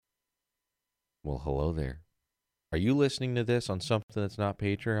Well, hello there. Are you listening to this on something that's not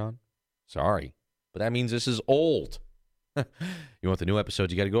Patreon? Sorry, but that means this is old. You want the new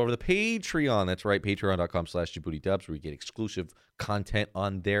episodes, you got to go over to the Patreon. That's right, patreon.com/JabootieDubs, where you get exclusive content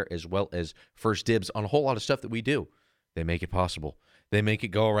on there, as well as first dibs on a whole lot of stuff that we do. They make it possible. They make it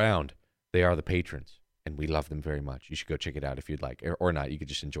go around. They are the patrons, and we love them very much. You should go check it out if you'd like, or not. You could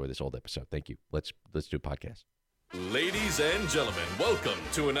just enjoy this old episode. Thank you. Let's do a podcast. Ladies and gentlemen, welcome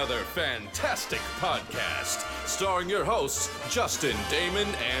to another fantastic podcast starring your hosts, Justin, Damon,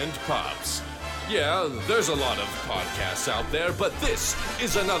 and Pops. Yeah, there's a lot of podcasts out there, but this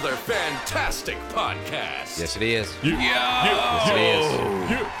is another fantastic podcast. Yes, it is. Yes, it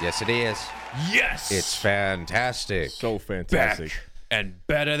is. Yes, it is. Yes! It's fantastic. So fantastic. back and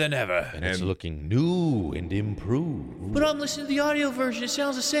better than ever. And it's looking new and improved. But I'm listening to the audio version. It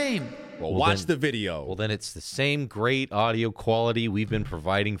sounds the same. Well, Well, watch then- the video. Well, then it's the same great audio quality we've been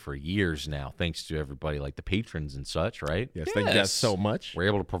providing for years now, thanks to everybody like the patrons and such, right? Yes, thank you guys Yes. so much. We're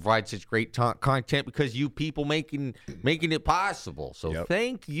able to provide such great content because you people making it possible. So Yep.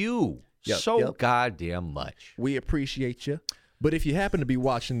 thank you so Yep. goddamn much. We appreciate you. But if you happen to be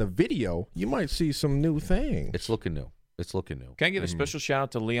watching the video, you might see some new things. It's looking new. It's looking new. Can I give a special shout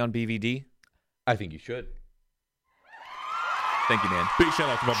out to Leon BVD? I think you should. Thank you, man. Big shout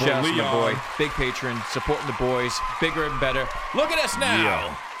out to my boy Shout out to Leon. my boy, big patron, supporting the boys, bigger and better. Look at us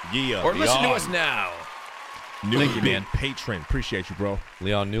now, Yeah. or listen to Leon. us now. New Thank you, big man. patron. Appreciate you, bro.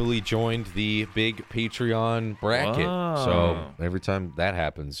 Leon newly joined the big Patreon bracket. Wow. So every time that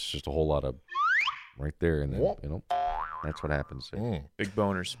happens, it's just a whole lot of right there. And then, Whoop. that's what happens. Big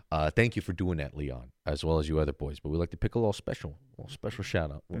boners. Thank you for doing that, Leon, as well as you other boys. But we like to pick a little special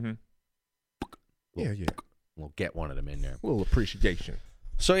shout out. Yeah. We'll get one of them in there. A little appreciation.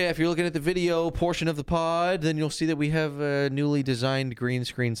 So yeah, if you're looking at the video portion of the pod, then you'll see that we have a newly designed green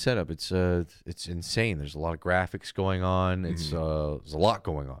screen setup. It's insane. There's a lot of graphics going on. It's there's a lot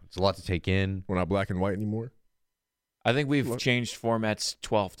going on. It's a lot to take in. We're not black and white anymore. I think we've changed formats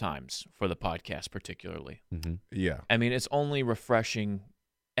 12 times for the podcast, particularly. Yeah. I mean, it's only refreshing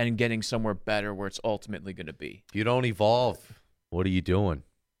and getting somewhere better where it's ultimately going to be. If you don't evolve, what are you doing?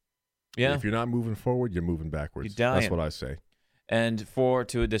 Yeah. If you're not moving forward, you're moving backwards. You're dying. That's what I say. And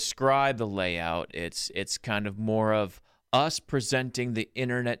to describe the layout, it's kind of more of us presenting the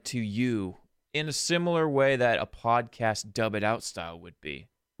internet to you in a similar way that a podcast dub it out style would be.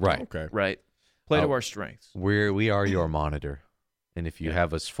 Right. Okay. Right. Play to our strengths. We are your monitor. And if you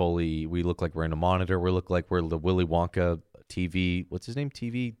have us fully, we look like we're in a monitor. We look like we're the Willy Wonka TV. What's his name?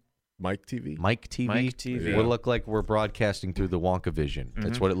 TV? Mike TV. Mike TV. Mike TV. Yeah. We look like we're broadcasting through the Wonka vision.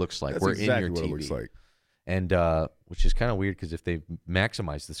 That's what it looks like. That's we're exactly in your what TV. it looks like. And which is kind of weird because if they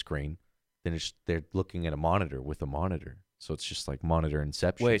maximize the screen, then they're looking at a monitor with a monitor. So it's just like monitor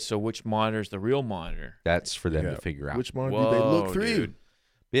inception. Wait, so which monitor is the real monitor? That's for them Yeah. to figure out. Which monitor do they look Whoa, through? dude.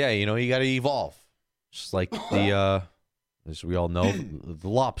 Yeah, you got to evolve. Just like the, as we all know, the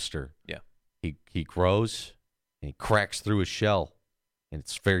lobster. Yeah. He grows and he cracks through his shell, and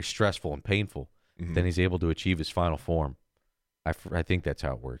it's very stressful and painful. Then he's able to achieve his final form. I think that's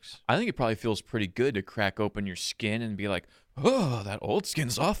how it works. I think it probably feels pretty good to crack open your skin and be like, oh, that old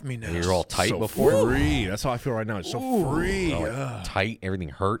skin's off me now. And you're all tight So before. free. That's how I feel right now. It's so free. All like tight, everything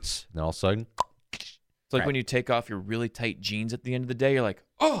hurts, and all of a sudden, It's like when you take off your really tight jeans at the end of the day, you're like,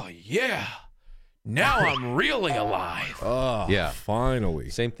 oh, yeah, now I'm really alive. Oh, Yeah. Finally.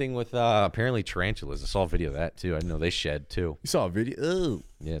 same thing with apparently tarantulas. I saw a video of that too. I know they shed too. You saw a video? Oh,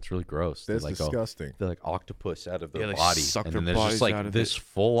 Yeah, it's really gross. that's They're like disgusting. they're like octopus out of their Yeah, they body, suck and their then there's just bodies like out of this it.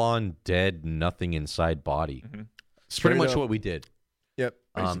 full-on dead, nothing inside body. It's pretty much what we did. Yep,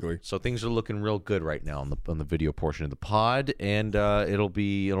 basically. So things are looking real good right now on the video portion of the pod, and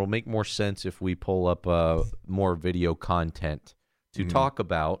it'll make more sense if we pull up more video content to talk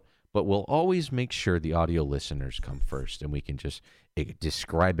about. But we'll always make sure the audio listeners come first, and we can just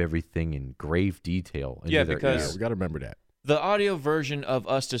describe everything in grave detail. into Yeah, their because- Yeah, ear. we got to remember that. The audio version of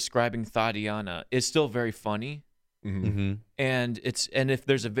us describing Tatiana is still very funny. Mhm. And if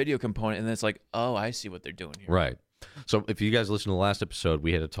there's a video component, and then it's like, oh, I see what they're doing here. Right. So if you guys listen to the last episode,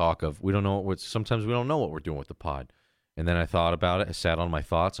 we had a talk of sometimes we don't know what we're doing with the pod. And then I thought about it. I sat on my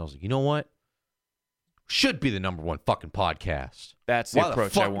thoughts. I was like, you know what? Should be the number one fucking podcast. That's the Why the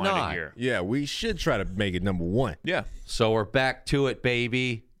approach I fuck wanted not? to hear. Yeah, we should try to make it number one. Yeah. So we're back to it,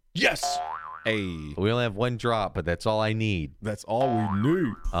 baby. Yes. Hey, We only have one drop, but that's all I need. that's all we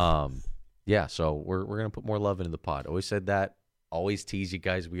knew. Yeah, so we're gonna put more love into the pod. Always said that. Always tease you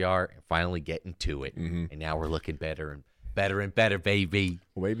guys. We are finally getting to it, and now we're looking better and better, baby.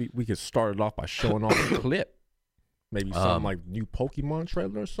 Well, maybe we could start it off by showing off a clip. Maybe something like new Pokemon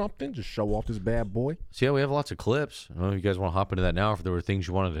trailer or something. Just show off this bad boy. So yeah, we have lots of clips. I don't know if you guys want to hop into that now. If there were things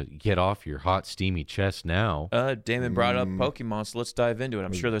you wanted to get off your hot, steamy chest now. Damon brought up Pokemon, so let's dive into it.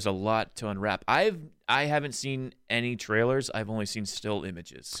 I'm sure there's a lot to unwrap. I haven't seen any trailers. I've only seen still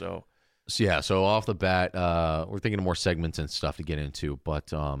images. So So off the bat, we're thinking of more segments and stuff to get into,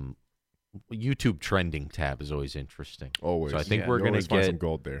 but YouTube trending tab is always interesting. Always. So I think You we're going always to find get some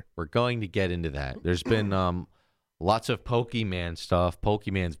gold there. We're going to get into that. There's been lots of Pokemon stuff.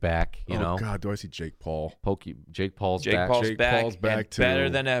 Pokemon's back, you know. Oh God, do I see Jake Paul? Jake Paul's Jake back. Paul's Jake back, Paul's back and too, better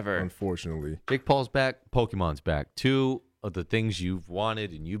than ever. Unfortunately. Jake Paul's back. Pokemon's back. Two of the things you've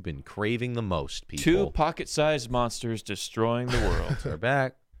wanted and you've been craving the most, people. Two pocket-sized monsters destroying the world. They're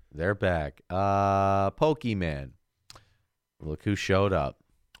back. They're back. Pokemon. Look who showed up.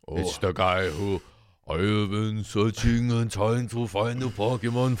 It's the guy who I have been searching and trying to find the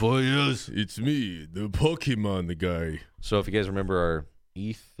Pokemon for years. It's me, the Pokemon guy. So if you guys remember our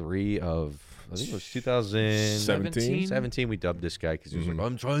E3 of, I think it was 2017, we dubbed this guy because he was like,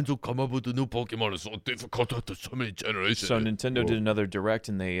 I'm trying to come up with a new Pokemon. It's so difficult after so many generations. So Nintendo did another Direct,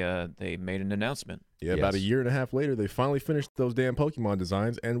 and they made an announcement. Yeah, about a Yes. year and a half later, they finally finished those damn Pokemon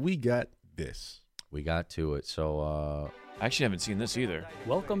designs, and we got this. we got to it. So I actually haven't seen this either.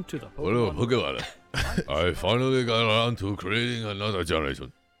 Welcome to the Hello, Pokemon. Pokemon. I finally got around to creating another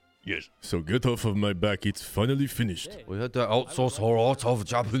generation. Yes. So get off of my back, it's finally finished. We had to outsource our art of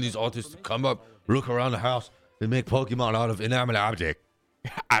Japanese artists to come up, look around the house, and make Pokemon out of inanimate object.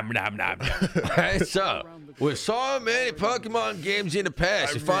 Hey, so, with so many Pokemon games in the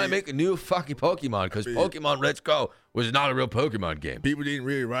past, they finally make a new fucking Pokemon, because Pokemon Let's Go was not a real Pokemon game. People didn't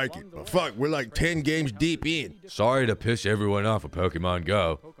really like it, but fuck, we're like 10 games deep in. Sorry to piss everyone off with Pokemon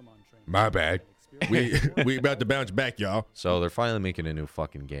Go. My bad. We about to bounce back, y'all. they're finally making a new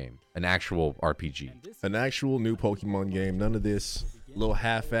fucking game, an actual RPG. An actual new Pokemon game. None of this little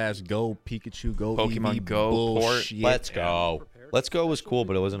half-ass Go Pikachu, Go Pokemon Eevee Go port. bullshit. Let's go. Let's Go was cool,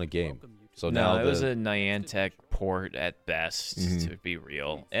 but it wasn't a game. So No, now it was a Niantic port at best, to be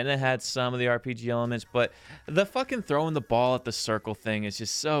real. And it had some of the RPG elements, but the fucking throwing the ball at the circle thing is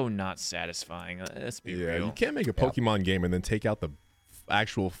just so not satisfying. Let's be Yeah, real. you can't make a Pokemon game and then take out the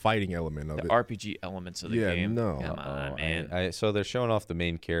actual fighting element of The it. RPG elements of the Yeah, game. no. Come on, man. So they're showing off the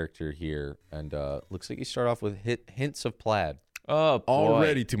main character here, and looks like you start off with hints of plaid. Oh, boy.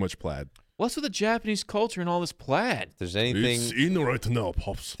 Already too much plaid. What's with the Japanese culture and all this plaid? If there's anything, It's in right now,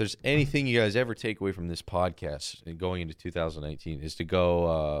 Pops. if there's anything you guys ever take away from this podcast and going into 2019 is to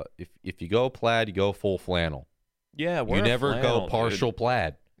go, if you go plaid, you go full flannel. Yeah, we're You a never flannel, go dude. partial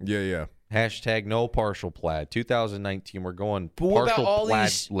plaid. Yeah. Hashtag no partial plaid. 2019, we're going But what about partial all plaid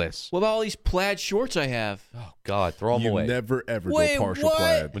these- list. What about all these plaid shorts I have? Oh God, throw them You away. never ever Wait, go partial what?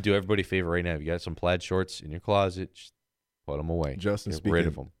 plaid. I'm gonna do everybody a favor right now. If you got some plaid shorts in your closet, just put them away. Justin, Get speaking rid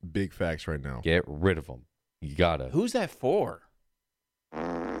of them. big facts right now. Get rid of them. You gotta. Who's that for?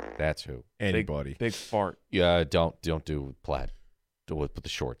 That's who. Anybody. Big fart. Yeah, don't do plaid. Do it with the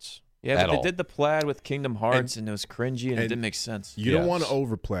shorts. Yeah, At but they all. did the plaid with Kingdom Hearts, and it was cringy, and it and didn't make sense. You don't Yes. want to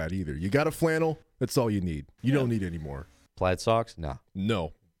over plaid either. You got a flannel, that's all you need. You don't need any more. Plaid socks? Nah.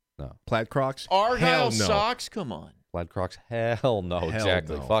 No. No. Plaid Crocs? Argyle Hell no. socks? Come on. Plaid Crocs? Hell no. Hell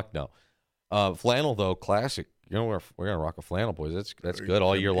exactly. no. Fuck no. Flannel though, classic. You know we're gonna rock a flannel, boys. That's good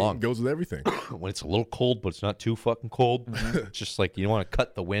all year It long. goes with everything. When it's a little cold, but it's not too fucking cold. Mm-hmm. It's just like you want to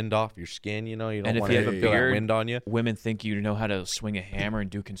cut the wind off your skin. You know, you don't And if want you to have a feel that beard- wind on you. Women think you know how to swing a hammer and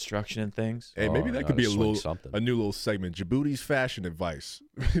do construction and things. Hey, maybe Oh, that I could be gotta swing something. a new little segment. Djibouti's fashion advice.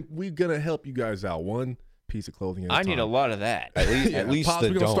 We're gonna help you guys out one piece of clothing at a I time. need a lot of that. At least Pops, the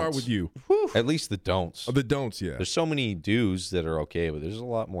we're gonna don'ts. start with you. At least the don'ts. The don'ts, yeah. There's so many do's that are okay, but there's a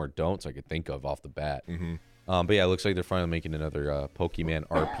lot more don'ts I could think of off the bat. Mm-hmm. But yeah, it looks like they're finally making another Pokemon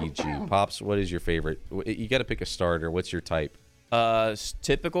RPG. Pops, what is your favorite? You got to pick a starter. What's your type?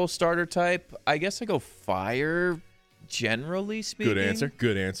 Typical starter type. I guess I go fire. Generally speaking. Good answer.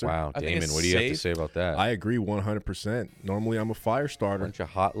 Good answer. Wow, I think Damon, it's what do you have to safe. say about that? I agree 100%. Normally, I'm a fire starter. Bunch of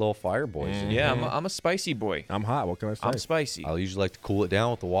hot little fire boys. in Yeah, here. I'm a spicy boy. I'm hot. What can I say? I'm spicy. I'll usually like to cool it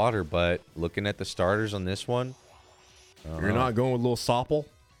down with the water, but looking at the starters on this one, You're not going with a little Sopple?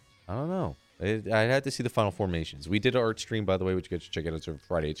 I don't know. I had to see the final formations. We did an art stream, by the way, which you guys should check out. It's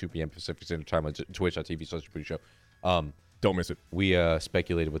Friday at 2 p.m. Pacific Standard Time on twitch.tv/Pretty Show. Don't miss it. We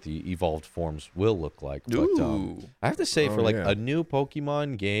speculated what the evolved forms will look like. But Ooh. I have to say, Oh, for like yeah. a new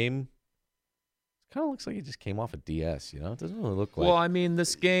Pokemon game, it kind of looks like it just came off a DS. You know, it doesn't really look like. Well, I mean,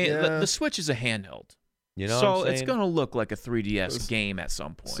 this game, Yeah. the Switch is a handheld. you know, So what I'm it's saying? going to look like a 3DS game at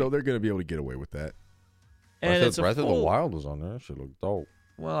some point. So they're going to be able to get away with that. and it's a Breath of the full- Wild was on there. That should look dope.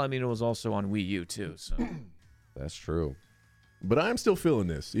 Well, I mean, it was also on Wii U, too. So That's true. But I'm still feeling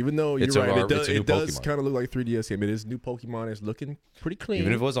this, even though you're It's a right. R- it's a new It does Pokemon. kind of look like 3DS game. It is new Pokemon. It's looking pretty clean.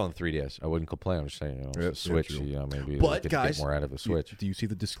 Even if it was on 3DS, I wouldn't complain. I'm just saying, you know, Yeah, it's a Switch. true. You know, maybe But they could guys, get more out of a Switch. Do you see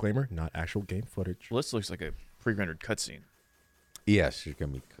the disclaimer? Not actual game footage. Well, this looks like a pre-rendered cutscene. Yes, there's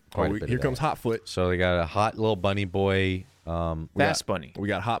gonna be quite a bit. Here of comes that. Hotfoot. So they got a hot little bunny boy. Fast Bunny. We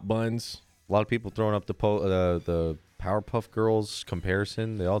got Hot Buns. A lot of people throwing up the Powerpuff Girls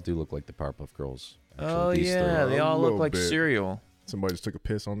comparison. They all do look like the Powerpuff Girls. Actually, Oh these yeah, three. they all look little like bit. cereal. Somebody just took a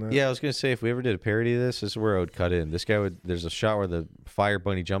piss on that. Yeah, I was gonna say if we ever did a parody of this is where I would cut in. This guy would. There's a shot where the fire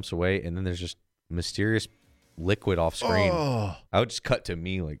bunny jumps away, and then there's just mysterious liquid off screen. Oh, I would just cut to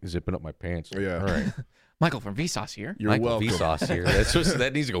me like zipping up my pants. Yeah. All right. Michael from Vsauce here. you're Michael welcome. Vsauce here. That's just,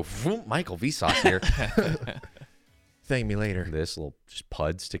 that needs to go. Vroom, Michael Vsauce here. Thank me later. This little just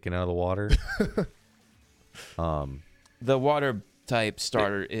pud sticking out of the water. The water type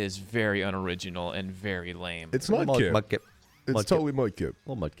starter is very unoriginal and very lame. It's Mudkip. Mudkip. It's Mudkip. totally Mudkip.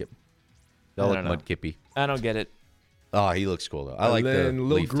 Little Mudkip. I They all don't look know. Mudkippy. I don't get it. Oh, he looks cool though. I like and then the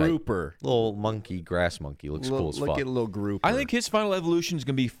little leaf type. grouper. Little monkey, grass monkey. Looks cool as Look fuck. at little grouper. I think his final evolution is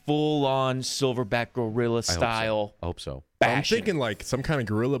going to be full-on silverback gorilla I hope so. style. I hope so. I'm bashing. thinking like some kind of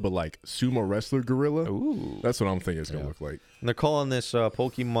gorilla, but like sumo wrestler gorilla. Ooh. That's what I'm thinking it's gonna Yeah. look like. And they're calling this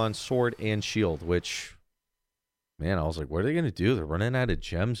Pokemon Sword and Shield, which, man, I was like, what are they going to do? They're running out of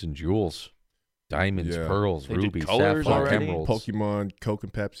gems and jewels. Diamonds, Yeah. pearls, They did rubies, colors sapphire, already? emeralds. Pokemon, Coke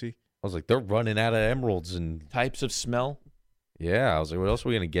and Pepsi. I was like, they're running out of emeralds. And Types of smell. yeah, I was like, what else are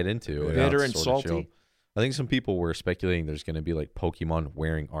we going to get into? Yeah. without Bitter and Sword Shield? salty. I think some people were speculating there's going to be like Pokemon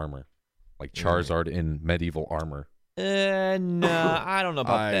wearing armor, like Charizard in medieval armor. Nah, I don't know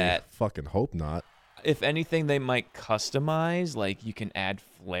about I that. fucking hope not. If anything, they might customize. Like you can add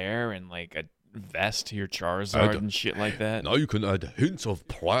flair and like a vest to your Charizard and shit like that. Now you can add hints of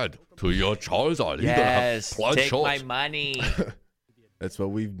plaid to your Charizard. He's gonna have Yes, plaid take shorts. my money. That's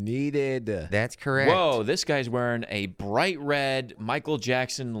what we've needed. That's correct. Whoa, this guy's wearing a bright red Michael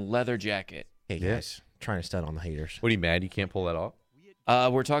Jackson leather jacket. Hey guys, trying to stun on the haters. What are you mad? You can't pull that off?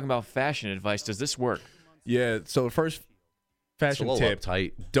 We're talking about fashion advice. Does this work? Yeah. So first It's a fashion little tip: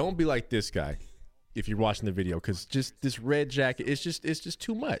 uptight. don't be like this guy if you're watching the video, because just this red jacket, it's just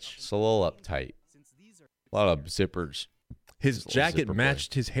too much. It's a little uptight. A lot of zippers. His It's a little jacket zipper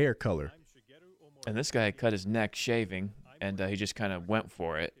matched his hair color. And this guy cut his neck shaving, and he just kind of went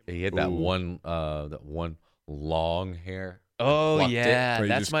for it. He had that one long hair. Oh Plucked it. yeah, Or you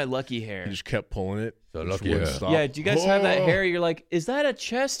that's just- my lucky hair. He just kept pulling it. So It just lucky wouldn't hair. stop. Yeah, do you guys have that Oh! hair? You're like, is that a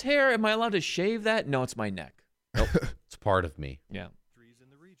chest hair? Am I allowed to shave that? No, it's my neck. Nope, it's part of me. Yeah.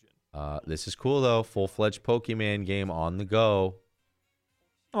 This is cool though. Full-fledged Pokemon game on the go.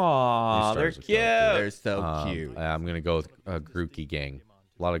 Aw, These they're stars look cute. dope, They're so Um, cute. I'm gonna go with Grookey Gang.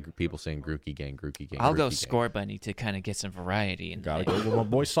 A lot of people saying Grookey Gang, Grookey Gang. I'll go Grookey Gang. Score Bunny to kind of get some variety. And Gotta go with my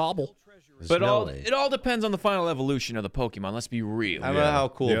boy Sobble. But Smelly. it all depends on the final evolution of the Pokemon. Let's be real. I don't know Yeah. how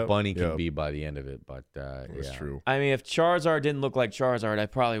cool a Yep, bunny can yep. be by the end of it, but That's yeah, true. I mean, if Charizard didn't look like Charizard, I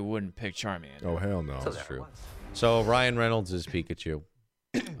probably wouldn't pick Charmander. Oh hell no. that's true. So Ryan Reynolds is Pikachu,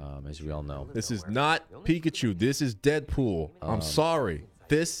 as we all know. This is not Pikachu. This is Deadpool. I'm sorry.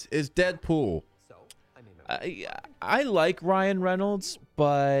 This is Deadpool. I like Ryan Reynolds,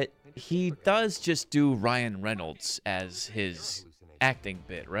 but he does just do Ryan Reynolds as his acting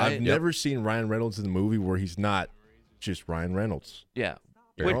bit, right? I've never seen Ryan Reynolds in a movie where he's not just Ryan Reynolds. Yeah.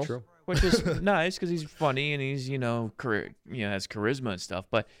 Very Which- true. Which is nice because he's funny and he's has charisma and stuff.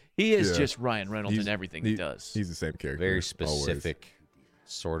 But he is Yeah. just Ryan Reynolds in everything he does. He's the same character. Very always. specific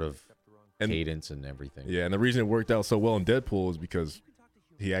sort of And- cadence and everything. Yeah, and the reason it worked out so well in Deadpool is because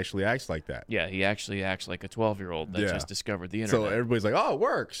he actually acts like that. Yeah, he actually acts like a 12-year-old that Yeah. just discovered the So internet. everybody's like, "Oh, it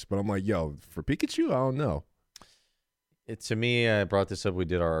works," but I'm like, "Yo, for Pikachu, I don't know." To me, I brought this up. We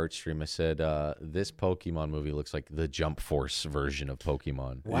did our art stream. I said this Pokemon movie looks like the Jump Force version of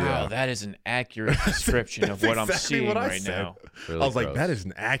Pokemon. Wow, Yeah. that is an accurate description of what I'm exactly seeing what I right said. now. Really I was like, gross. "That is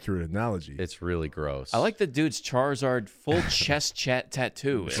an accurate analogy." It's really gross. I like the dude's Charizard full chest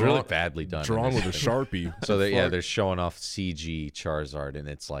tattoo. It's really badly done. in drawn this with a thing. Sharpie. So The yeah, fuck? they're showing off CG Charizard, and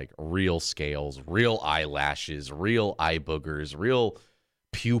it's like real scales, real eyelashes, real eye boogers, real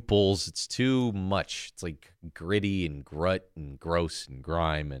pupils. It's too much. It's like gritty and grut and gross and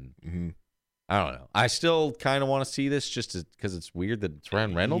grime, and Mhm. I don't know. I still kind of want to see this just because it's weird that it's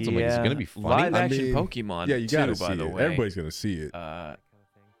Ryan Reynolds. I'm like, is it gonna be funny? Live I action mean, Pokemon. Yeah, you too, gotta by see the it. way. Everybody's gonna see it.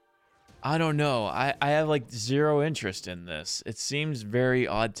 I don't know. I have like zero interest in this. It seems very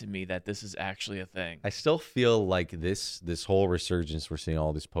odd to me that this is actually a thing. I still feel like this whole resurgence we're seeing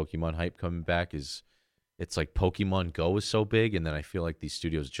all this Pokemon hype coming back is it's like Pokemon Go is so big, and then I feel like these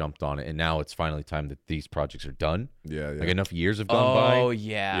studios jumped on it, and now it's finally time that these projects are done. Yeah. Like enough years have gone by. Oh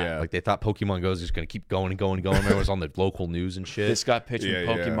yeah. Yeah. Like they thought Pokemon Go is just gonna keep going and going and going. Remember, it was on the local news and shit. This got pitched when Yeah,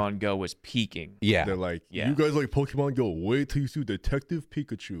 yeah. Pokemon Go was peaking. Yeah, They're like, Yeah. you guys like Pokemon Go? Wait till you see Detective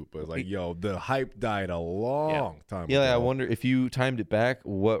Pikachu. But like, yo, the hype died a long time ago. yeah. I wonder if you timed it back,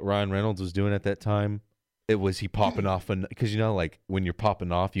 what Ryan Reynolds was doing at that time. It was he popping off, because like when you're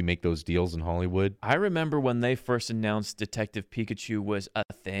popping off, you make those deals in Hollywood. I remember when they first announced Detective Pikachu was a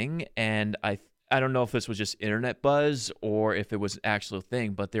thing, and I don't know if this was just internet buzz or if it was an actual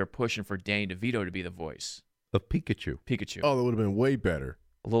thing, but they were pushing for Danny DeVito to be the voice. Of Pikachu. Pikachu. Oh, that would have been way better.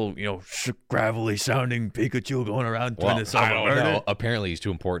 A little, gravelly sounding Pikachu going around Well, trying to solve I a don't murder. know. Apparently, he's too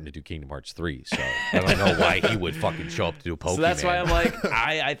important to do Kingdom Hearts 3, so I don't know why he would fucking show up to do Pokemon. So that's why I'm like,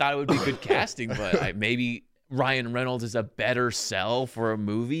 I thought it would be good casting, but maybe Ryan Reynolds is a better sell for a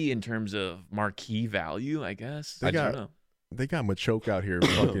movie in terms of marquee value, I guess. I don't know. They got Machoke out here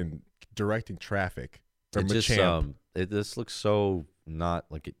fucking directing Traffic. Or It just Machamp. this looks so not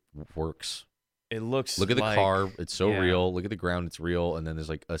like it works. It looks Look at the like, car; it's so yeah. real. Look at the ground; it's real. And then there's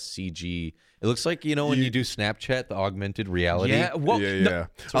like a CG. It looks like when you do Snapchat, the augmented reality. Yeah, well, yeah, no, yeah.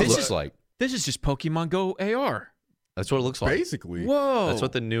 That's what it this looks is like. this is just Pokemon Go AR. That's what it looks like. Basically. Whoa. That's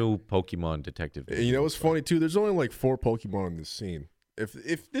what the new Pokemon detective. And you know what's funny too? There's only like 4 Pokemon in this scene.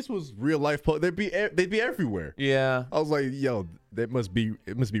 If this was real life, they'd be everywhere. Yeah. I was like, yo, it must be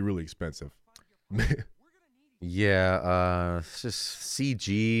really expensive. Yeah, it's just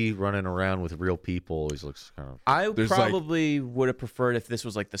CG running around with real people always looks kind of. I There's probably would have preferred if this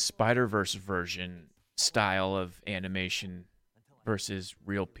was like the Spider-Verse version style of animation versus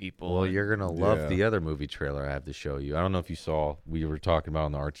real people. Well, you're gonna love Yeah. the other movie trailer I have to show you. I don't know if you saw. We were talking about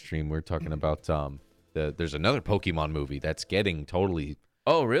on the art stream. We were talking about there's another Pokemon movie that's getting totally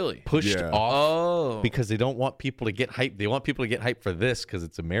Oh, really? pushed Yeah. off Oh. because they don't want people to get hyped. They want people to get hyped for this because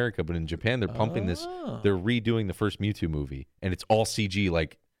it's America, but in Japan they're pumping this. Oh. They're redoing the first Mewtwo movie, and it's all CG,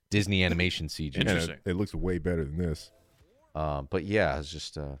 like Disney animation CG. And Interesting. it looks way better than this. But yeah, it's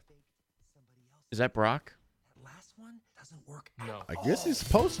just Is that Brock? I guess he's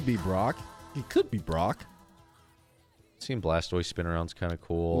supposed to be Brock. He could be Brock. seeing Blastoise spin around's kind of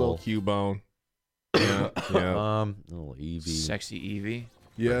cool. Little Cubone. Yeah, yeah, Little Eevee, Sexy Eevee.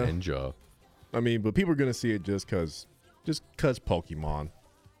 yeah. Ninja. I mean, but people are gonna see it just cause Pokemon.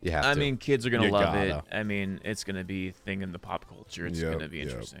 You have I to. mean, kids are going to You love gotta. it. I mean, it's going to be a thing in the pop culture. It's Yep, going to be yep.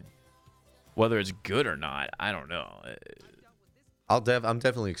 interesting. Whether it's good or not, I don't know. I'm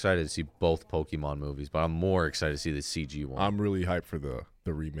definitely excited to see both Pokemon movies, but I'm more excited to see the CG one. I'm really hyped for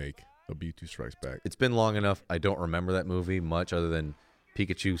the remake of Mewtwo Strikes Back. It's been long enough. I don't remember that movie much other than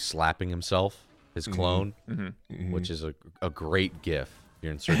Pikachu slapping himself, his clone, which is a great GIF. If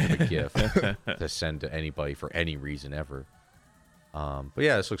you're in search of a GIF to send to anybody for any reason ever. But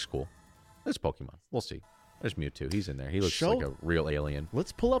yeah, this looks cool. It's Pokemon. We'll see. There's Mewtwo. He's in there. He looks like a real alien.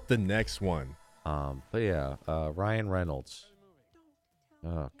 Let's pull up the next one. But yeah, Ryan Reynolds.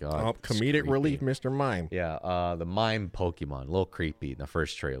 Oh God. it's Comedic creepy. relief, Mr. Mime. Yeah, the mime Pokemon, a little creepy in the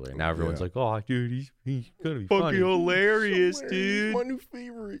first trailer. Now everyone's Yeah. like, "Oh, dude, he's gonna be funny." hilarious, He's my new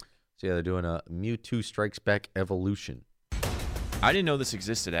favorite. So yeah, they're doing a Mewtwo Strikes Back Evolution. I didn't know this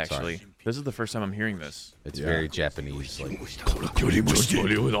existed, actually. This is the first time I'm hearing this. It's Yeah. very Japanese. Like,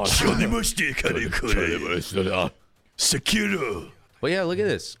 but yeah, look at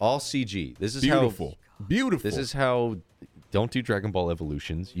this, all CG. This is Beautiful. Beautiful. This is how. Don't do Dragon Ball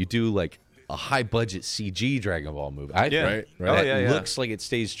Evolutions. You do like a high budget CG Dragon Ball movie. I Yeah. think Right, right. that Oh, yeah. looks like it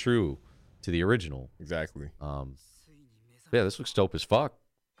stays true to the original. exactly. Yeah, this looks dope as fuck.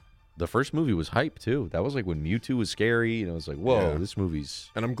 The first movie was hype too. That was like when Mewtwo was scary, and it was like, whoa, Yeah. this movie's.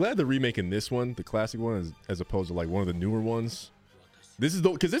 And I'm glad they're remaking this one, the classic one, as opposed to like one of the newer ones. This is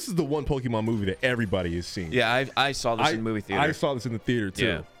because this is the one Pokemon movie that everybody has seen. Yeah, I saw this in the movie theater. I saw this in the theater too.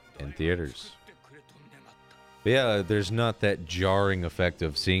 Yeah. in theaters. But yeah, there's not that jarring effect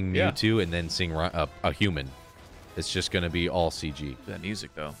of seeing Yeah. Mewtwo and then seeing a human. It's just going to be all CG. That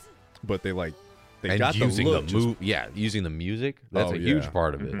music, though. But they And got using the look. just- using the music. That's Oh, a huge yeah.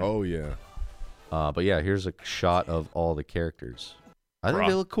 part of it. Oh yeah. But yeah, here's a shot of all the characters. I think Brock.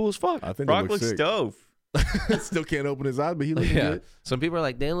 they look cool as fuck. I think Brock they look looks sick. dope. Still can't open his eyes, but he looks Yeah. good. Some people are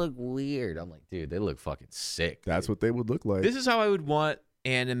like, they look weird. I'm like, dude, they look fucking sick. That's what they would look like. This is how I would want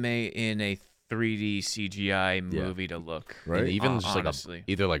anime in a 3D CGI movie to look. Right? And even just honestly. like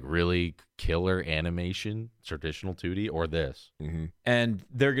either like really killer animation, traditional 2D, or this. Mm-hmm. And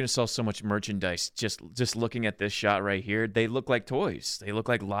they're gonna sell so much merchandise. Just looking at this shot right here, they look like toys. They look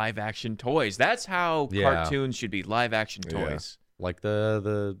like live action toys. That's how Yeah. cartoons should be, live action Yeah. toys. like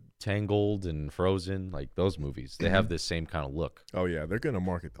the Tangled and Frozen, like those movies. They have this same kind of look. Oh yeah, they're gonna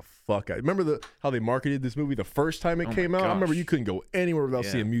market the fuck out. Remember how they marketed this movie the first time it came out? I remember gosh. you couldn't go anywhere without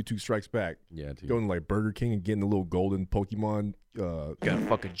Yeah. seeing Mewtwo Strikes Back. Yeah, dude. Going to like Burger King and getting the little golden Pokemon. Gotta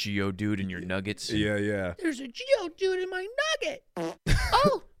fuck a Geodude in your nuggets. Yeah. There's a Geodude in my nugget.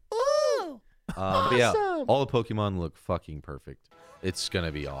 But yeah, all the Pokemon look fucking perfect. It's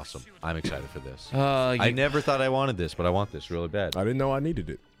gonna be awesome. I'm excited for this. I never thought I wanted this, but I want this really bad. I didn't know I needed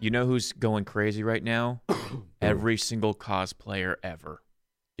it. You know who's going crazy right now? Every single cosplayer ever.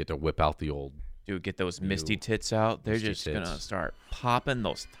 Get to whip out the old. Dude, get those misty tits out. They're Misty just tits. gonna start popping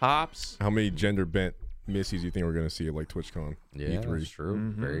those tops. How many gender bent Missies do you think we're gonna see at like TwitchCon? Yeah, E3? that's true.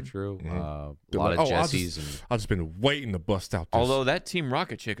 Mm-hmm. Very true. A They're lot like, of I've Jessies I've just been waiting to bust out this. Although that Team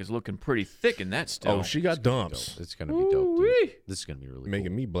Rocket chick is looking pretty thick in that still. Oh, she got and dumps. it's gonna be dope. Dude. Ooh-wee. This is gonna be really Making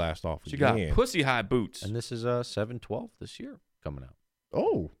cool. me blast off She got again. pussy high boots. And this is 7/12 this year coming out.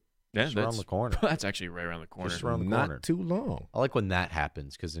 Oh, Yeah, Just around that's the corner. that's actually right around the corner. Just around the not corner. too long. I like when that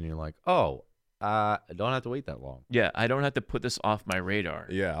happens because then you're like, oh, I don't have to wait that long. Yeah, I don't have to put this off my radar.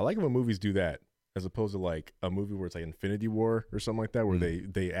 Yeah, I like it when movies do that, as opposed to like a movie where it's like Infinity War or something like that, where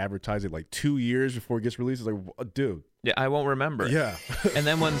they advertise it like 2 years before it gets released. It's like, dude. Yeah, I won't remember. Yeah. And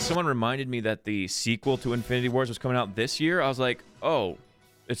then when someone reminded me that the sequel to Infinity Wars was coming out this year, I was like, oh,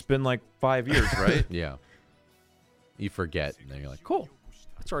 it's been like 5 years, right? Yeah. You forget, and then you're like, cool,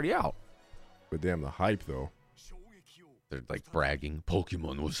 it's already out. But damn, the hype though. They're like bragging.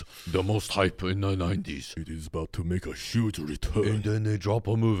 Pokemon was the most hype in the 90s. It is about to make a huge return. then they drop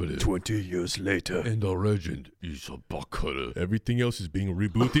a movie. 20 years later. And the legend is a bucket. Everything else is being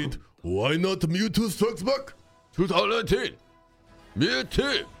rebooted. Why not Mewtwo Strikes Back? 2010.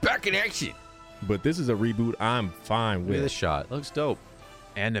 Mewtwo, back in action. But this is a reboot I'm fine Look at this with. shot. Looks dope.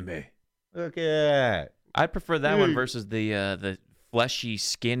 Anime. Look at I prefer that one versus the fleshy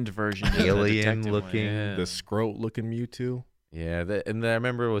skinned version. of the Alien detective one. looking. Yeah. The scrote looking Mewtwo. Yeah, and I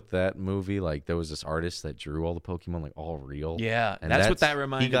remember with that movie, like there was this artist that drew all the Pokemon like all real. Yeah, and that's what that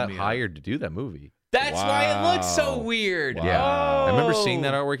reminded He got me of. hired to do that movie. That's why it looks so Wow. weird. Yeah, I remember seeing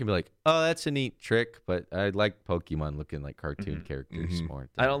that Oh. artwork and be like, "Oh, that's a neat trick," but I like Pokemon looking like cartoon characters more.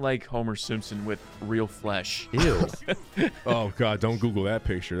 I don't like Homer Simpson with real flesh. Ew. Oh god, don't Google that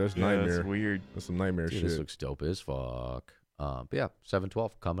picture. That's Yeah, nightmare. that's weird. That's some nightmare Dude, shit. this looks dope as fuck. But yeah,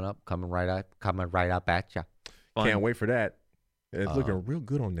 7/12 coming right up at ya. Fun. Can't wait for that. It's Uh, looking real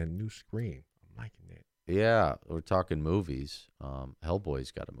good on that new screen. I'm liking it. Yeah, we're talking movies.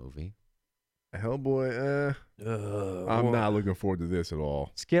 Hellboy's got a movie. Hellboy, I'm not looking forward to this at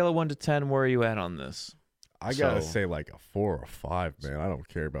all. Scale of 1 to 10, where are you at on this? I gotta So- say like a 4 or 5, man. I don't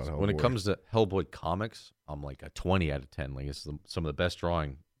care about Hellboy. When it comes to Hellboy comics, I'm like a 20 out of 10. Like it's some of the best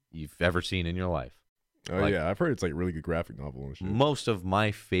drawing you've ever seen in your life. oh like- yeah, I've heard it's like a really good graphic novel and shit. Most of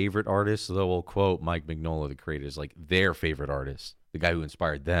my favorite artists, though, will quote Mike Mignola, the creator, is like their favorite artist, the guy who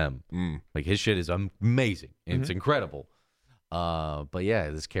inspired them. Like his shit is amazing and it's incredible. But yeah,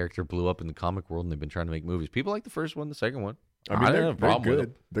 this character blew up in the comic world, and they've been trying to make movies. People like the first one, the second one. I mean, don't they're, have a they're problem with good.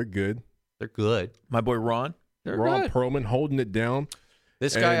 them. They're good. They're good. My boy Ron. They're Ron good. Perlman holding it down.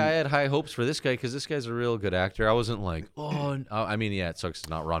 This guy, And- I had high hopes for this guy because this guy's a real good actor. I wasn't like, I mean, yeah, it sucks it's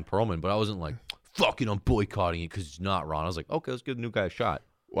not Ron Perlman, but I wasn't like, fucking, I'm boycotting it because it's not Ron. I was like, okay, let's give the new guy a shot.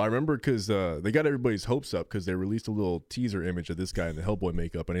 Well, I remember because they got everybody's hopes up because they released a little teaser image of this guy in the Hellboy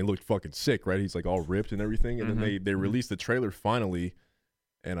makeup, and he looked fucking sick, right? He's like all ripped and everything, and then they released the trailer finally,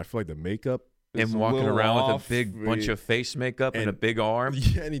 and I feel like the makeup is Him a walking little around off. with a big bunch of face makeup and a and- big arm.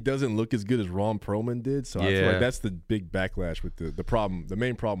 Yeah, and he doesn't look as good as Ron Perlman did, so I feel Yeah. like that's the big backlash with the problem. The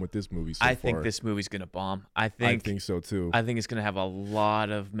main problem with this movie so I far. think this movie's going to bomb. I I think think so too. I think it's going to have a lot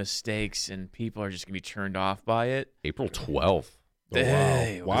of mistakes, and people are just going to be turned off by it. April 12th. Oh,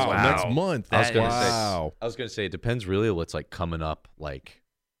 Hey, wow. wow. Next month. I was That gonna is- wow. I was gonna say it depends really what's like coming up like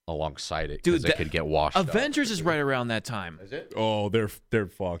alongside it, Dude, because it that- could get washed. up. Avengers is right around that time. Is it? Oh, they're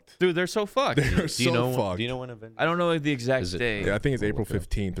fucked. Dude, they're so fucked. They're Do you so know? fucked. Do you know when Avengers? I don't know the exact Is it- date. Yeah, I think it's April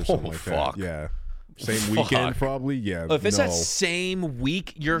 15th or something Oh, like fuck. that. Yeah. Same weekend, Fuck. probably. Yeah. If it's no. that same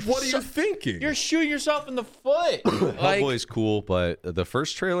week, you're What are you thinking? You're shooting yourself in the foot. Like, Hellboy's cool, but the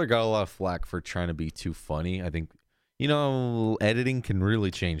first trailer got a lot of flack for trying to be too funny. I think, editing can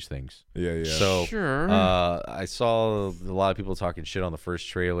really change things. Yeah. So Sure. I saw a lot of people talking shit on the first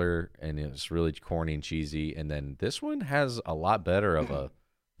trailer, and it was really corny and cheesy. And then this one has a lot better of a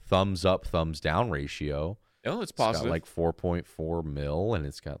thumbs up, thumbs down ratio. oh, it's It's got positive. like 4.4 mil, and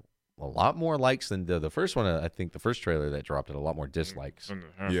it's got a lot more likes than the first one. I think the first trailer that dropped had a lot more dislikes.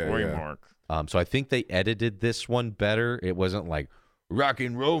 Yeah. So I think they edited this one better. It wasn't like rock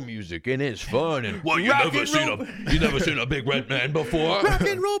and roll music and it's fun and What, you never seen a big red man before? Rock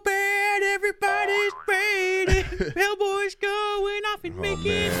and roll band, everybody's ready. Hellboy's going off and Oh making.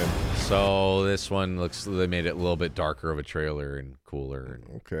 man. So this one looks, they made it a little bit darker of a trailer and cooler.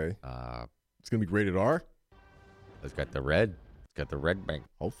 And Okay. It's gonna be rated R. it's got the red. It's got the red bang.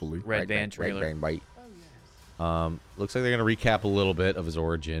 Hopefully. Red Band trailer. Red bang bite. Looks like they're gonna recap a little bit of his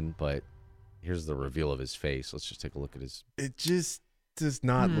origin, but here's the reveal of his face. Let's just take a look at his. It just does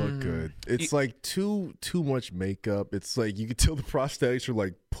not look good. It's like too much makeup. It's like you can tell the prosthetics are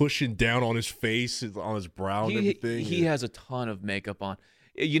like pushing down on his face, on his brow and everything. He has a ton of makeup on.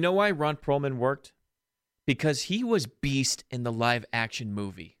 You know why Ron Perlman worked? Because he was Beast in the live action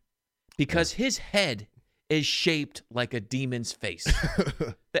movie. Because his head is shaped like a demon's face.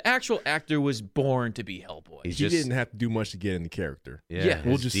 The actual actor was born to be Hellboy. He's he just, didn't have to do much to get in the character. Yeah.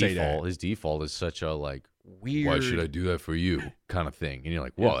 We'll his just say default, that. his default is such a like, Weird. why should I do that for you kind of thing, and you're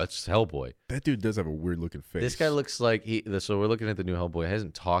like, whoa, that's Hellboy. That dude does have a weird looking face. This guy looks like so we're looking at the new Hellboy. He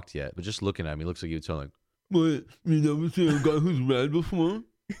hasn't talked yet, but just looking at him, he looks like he would sound like, what? You never seen a guy who's mad before?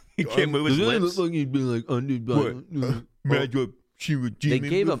 He can't move his lips. Look like he'd been like under she They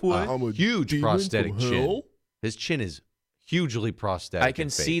gave him I'm a a huge demon prosthetic from chin. hell? His chin is hugely prosthetic. I can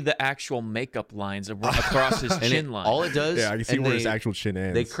and fake. see the actual makeup lines across his And chin line. all it does. Yeah, I can see and where his they- actual chin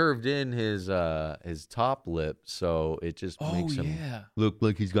ends. They curved in his top lip, so it just makes him look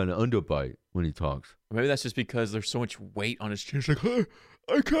like he's got an underbite when he talks. Maybe that's just because there's so much weight on his chin. It's like, "Huh,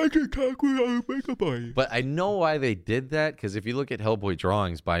 I can't get talk without makeup on. But I know why they did that, because if you look at Hellboy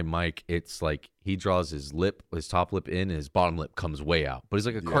drawings by Mike, it's like he draws his top lip in, and his bottom lip comes way out. But he's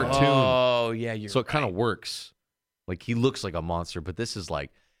like a cartoon, Oh, yeah, you're so it kind of works. Like he looks like a monster, but this is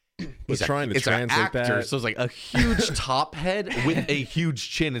like But trying to it's an translate actor, that. so it's like a huge top head with a huge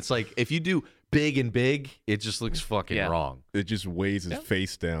chin. It's like if you do big and big, it just looks fucking Yeah. wrong. It just weighs his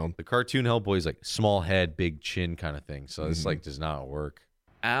face down. The cartoon Hellboy is like small head, big chin kind of thing. So this like does not work.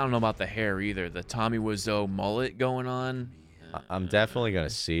 I don't know about the hair either. The Tommy Wiseau mullet going on. I'm definitely gonna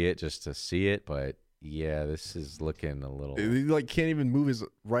see it just to see it, but yeah, this is looking a little. He like can't even move his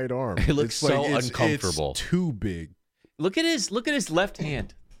right arm. It looks It's like, so it's uncomfortable. too big. Look at his left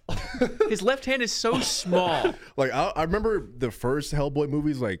hand. His left hand is so small. Like I remember the first Hellboy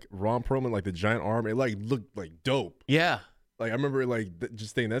movies, like Ron Perlman, like the giant arm. It like looked like dope. Yeah. Like I remember like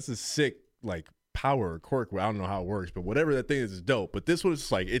just thinking that's a sick like power or quirk. I don't know how it works, but whatever that thing is dope. But this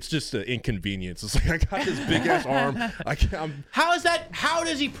was like it's just an inconvenience. It's like I got this big ass arm. I can't. How is that? How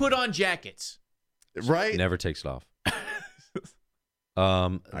does he put on jackets? Right. Never takes it off.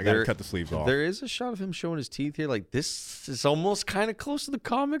 I gotta cut the sleeves off. There is a shot of him showing his teeth here. Like this is almost kind of close to the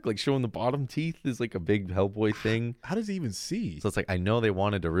comic. Like showing the bottom teeth is like a big Hellboy thing. How does he even see? So it's like I know they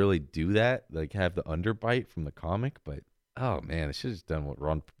wanted to really do that, like have the underbite from the comic, but oh man, they should have done what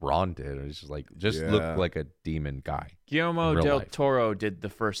Ron did. It was just like Yeah. look like a demon guy. Guillermo Real del life. Toro did the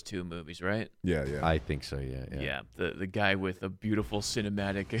first two movies, right? Yeah, yeah. I think so. Yeah. Yeah. The guy with a beautiful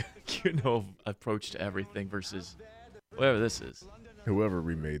cinematic, approach to everything versus whatever this is. Whoever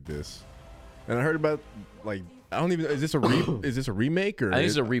remade this, and I heard about like I don't even. Is this a is this a remake or I think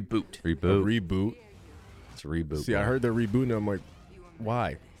it's a reboot. a Reboot. reboot? It's a reboot. See, I bro. heard they're rebooting. I'm like,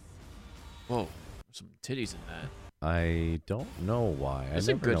 why? Whoa, some titties in that. I don't know why. It's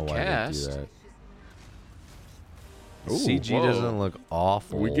I a never good know why cast. they do that. Ooh, CG whoa. doesn't look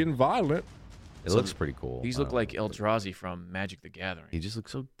awful. We're getting violent. It looks pretty cool. These look like Eldrazi from Magic the Gathering. He just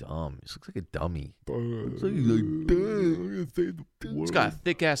looks so dumb. He just looks like a dummy. He's got a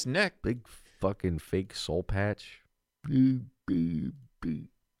thick ass neck. Big fucking fake soul patch.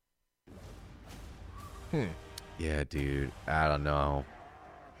 Yeah, dude. I don't know.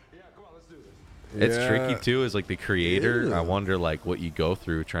 It's tricky too. Is like the creator. Yeah. I wonder like what you go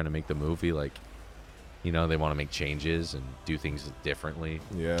through trying to make the movie. Like, you know, they want to make changes and do things differently.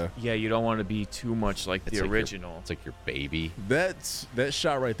 Yeah, Yeah, you don't want to be too much like It's the like your- original. It's like your baby. that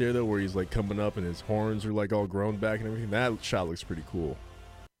shot right there though, where he's like coming up and his horns are like all grown back and everything. That shot looks pretty cool.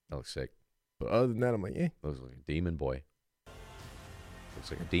 That looks sick. But other than that, I'm like, Looks like a demon boy. Looks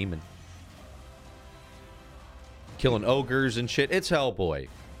like a demon. Killing ogres and shit. It's Hellboy.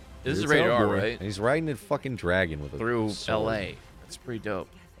 This is It's rated R, Hellboy. right? And he's riding a fucking dragon with a Through sword. LA. That's pretty dope.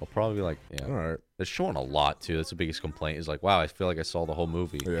 I'll probably be like, yeah. all right, They're showing a lot too. That's the biggest complaint. Is like, wow, I feel like I saw the whole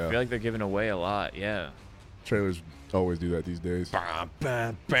movie. I yeah. feel like they're giving away a lot. Yeah. Trailers always do that these days.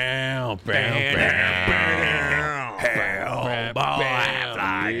 Damn.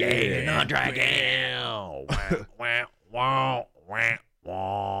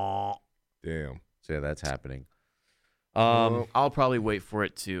 So yeah, that's happening. I'll probably wait for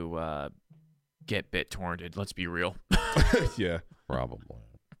it to get bit torrented. Let's be real. Yeah. Probably.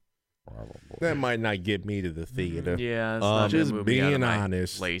 That might not get me to the theater. Yeah, it's not just gonna move me out of being my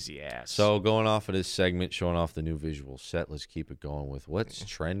honest. lazy ass. So going off of this segment, showing off the new visual set, let's keep it going with what's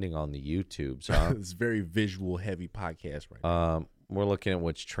trending on the YouTubes, huh? It's a very visual heavy podcast right now. We're looking at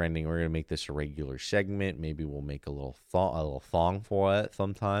what's trending. We're gonna make this a regular segment. Maybe we'll make a little thong for it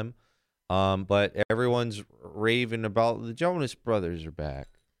sometime. But everyone's raving about the Jonas Brothers are back.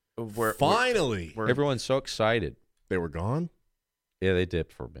 Finally, Everyone's so excited. they were gone. Yeah, they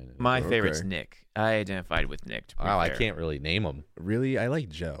dipped for a minute. my favorite's Okay. Nick. I identified with Nick. To be Wow, I fair. can't really name them. Really, I like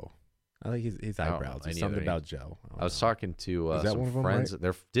Joe. I like his I don't know eyebrows. There's any something of it. about Joe. I was talking to Is that some one of 'em, friends. right?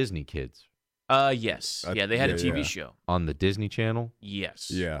 They're Disney kids Yes. Yeah, they had a TV yeah. show. on the Disney Channel.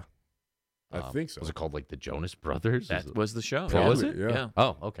 Yes. Yeah, I think so. Was it called like the Jonas Brothers? That was the show. Oh, was it? Yeah.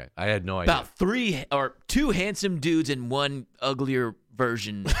 Oh, okay. I had no idea. About two handsome dudes and one uglier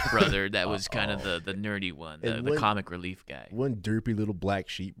version brother that was kind of the nerdy one, And the one- comic relief guy. One derpy little black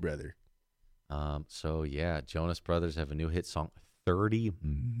sheep brother. So yeah, Jonas Brothers have a new hit song, 30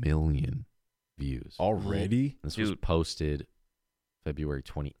 million views. Already? This was Dude. posted February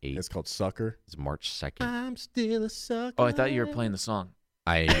 28th. It's called Sucker. It's March 2nd. I'm still a sucker. Oh, I thought you were playing the song.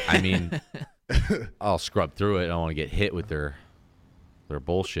 I mean, I'll scrub through it. I don't want to get hit with their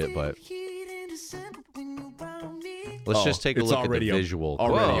bullshit, but let's just take a it's look at the already visual.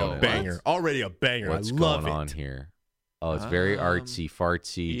 Already Whoa, a banger. Already a banger. What's I love going it. on here? Oh, it's very artsy,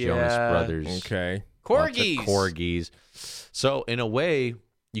 fartsy. yeah. Jonas Brothers. Okay. Lots of Corgis. corgis. So in a way,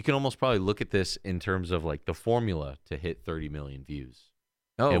 you can almost probably look at this in terms of like the formula to hit 30 million views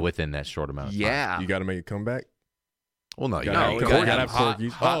Oh, within that short amount of time. yeah. You got to make a comeback? Well, no, you Gotta know, have we you corgis. gotta gotta have have hot,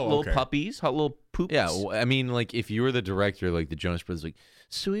 corgis. hot Oh, little okay. puppies, hot little poops. Yeah, well, I mean, like if you were the director, like the Jonas Brothers, like,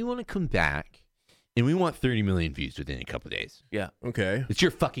 so we want to come back and we want 30 million views within a couple of days. Okay. It's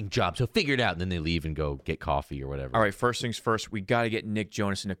your fucking job, so figure it out. And then they leave and go get coffee or whatever. All right, first things first, we got to get Nick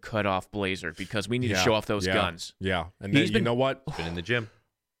Jonas in a cut-off blazer because we need to show off those yeah, guns. Yeah. And then He's you been- know what? Been in the gym.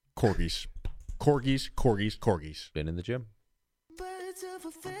 Corgis. Corgis, corgis, corgis. Been in the gym.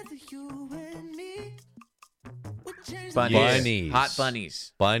 Bunnies. Hot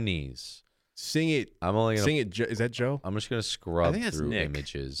bunnies. Bunnies. Sing it. I'm only gonna. Sing it. Is that Joe? I'm just gonna scrub think that's through Nick.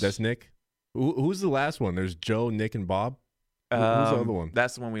 images. That's Nick? Who's the last one? There's Joe, Nick, and Bob. Who's the other one?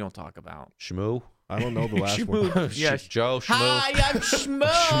 That's the one we don't talk about. Shmoo. I don't know the last one. Yeah. Joe Shmoo. I'm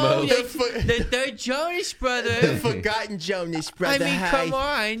Schmo, Schmo. the third Jonas brother. Forgotten Jonas I mean, come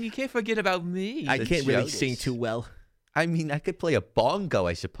on, you can't forget about me. I the can't really Jonas. sing too well. I mean, I could play a bongo,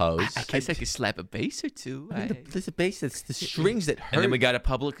 I suppose. I guess I could slap a bass or two. There's a bass. That's the strings that hurt. And then we got to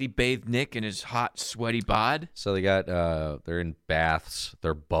publicly bathe Nick in his hot, sweaty bod. So they got. They're in baths.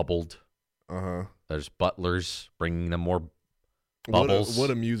 They're bubbled. Uh-huh. There's butlers bringing them more bubbles.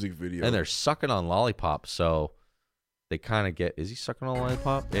 What a music video. And they're sucking on lollipops. So they kind of get. Is he sucking on a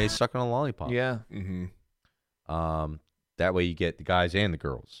lollipop? Yeah, he's sucking on a lollipop. Yeah. Mm-hmm. That way you get the guys and the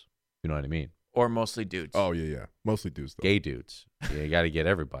girls. You know what I mean? Or mostly dudes. Oh, yeah. Mostly dudes, though. Gay dudes. Yeah, you got to get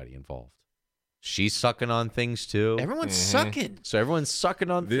everybody involved. She's sucking on things too. Everyone's sucking. So everyone's sucking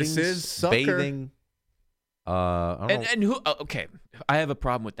on This things. is sucker. Bathing. I don't know. And who? Okay, I have a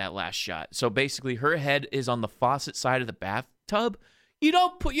problem with that last shot. So basically, her head is on the faucet side of the bathtub. You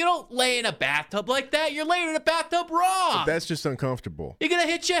don't lay in a bathtub like that. You're laying in a bathtub wrong. That's just uncomfortable. You're gonna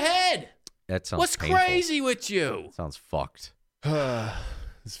hit your head. That sounds What's painful. crazy with you, Sounds fucked.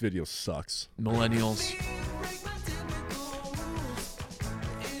 This video sucks. millennials?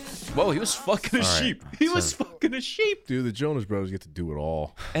 Whoa, he was fucking a All right. sheep. He was fucking a sheep. Dude, the Jonas Brothers get to do it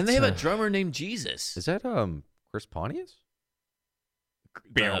all. And they have a drummer named Jesus. Is that Chris Pontius?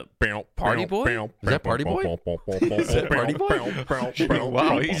 Party Boy? Is that Party Boy? Is that Party Boy?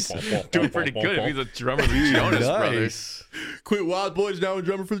 Wow, he's doing pretty good if he's a drummer of the Jonas Brothers. Quit Wild Boys now a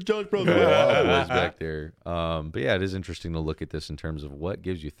drummer for the Jonas Brothers. Wild Boys back there. But yeah, it is interesting to look at this in terms of what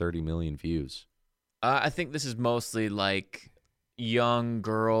gives you 30 million views. I think this is mostly like young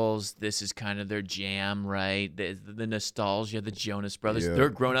girls. This is kind of their jam, right? The nostalgia, the Jonas Brothers. Yeah. They're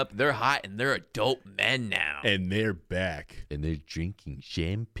grown up, they're hot, and they're adult men now. And they're back. And they're drinking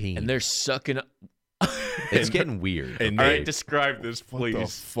champagne. And they're sucking. it's getting weird. And All they- right, describe this, What the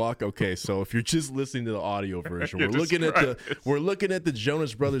please. fuck? Okay, so if you're just listening to the audio version, Yeah, we're looking at the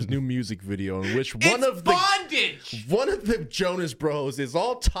Jonas Brothers new music video in which one of the Jonas Bros is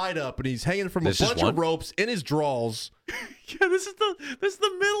all tied up and he's hanging from This a is bunch one? of ropes in his drawers. Yeah, this is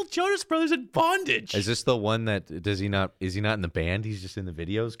the middle Jonas Brothers in bondage. Is this the one that is he not in the band? He's just in the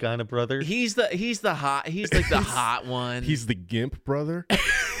videos kind of brother? He's like the hot one. He's the Gimp brother.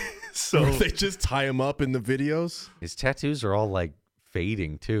 So they just tie him up in the videos. His tattoos are all like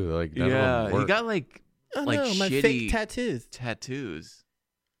fading too. Like none of yeah, them he work. got like Oh, like no, my shitty fake tattoos. tattoos.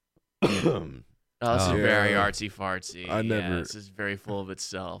 Oh, this is Oh. very Yeah. artsy fartsy. I never- This is very full of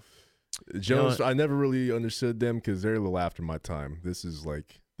itself. Jones, I never really understood them because they're a little after my time. This is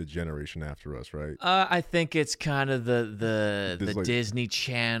like the generation after us, right? I think it's kind of the This, like- Disney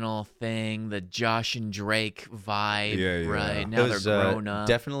Channel thing, the Josh and Drake vibe, Yeah. right? It Now was they're grown up.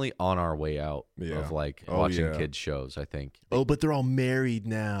 definitely on our way out Yeah. of like Oh, watching yeah. kids shows. I think. Oh, but they're all married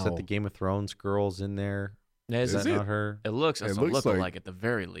now. Is that the Game of Thrones girls in there? Is Is that that it? not her? It looks, It it looks looks like- like at the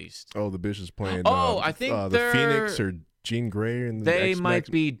very least. Oh, the bitch is playing. Oh, I think the they're- Phoenix or Jean Grey and the They X-Men. might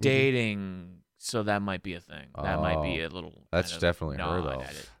be Mhm. dating, so that might be a thing. That might be Oh, a little. That's kind of definitely her nod though.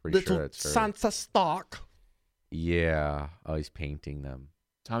 at it. Pretty sure that's her. Sansa Stark. Yeah. Oh, he's painting them.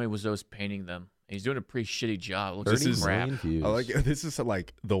 Tommy Wiseau's painting them. He's doing a pretty shitty job. It looks like 30 is- crap. million views. I like this is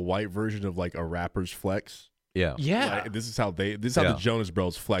like the white version of like a rapper's flex. Yeah. Yeah. Like, this is how the Yeah. Jonas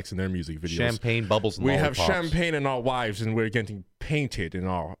Brothers flex in their music videos. Champagne bubbles and We have lollipops. champagne in our wives, and we're getting painted in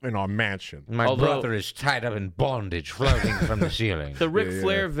our mansion. My Although- brother is tied up in bondage, floating from the ceiling. The Ric Yeah.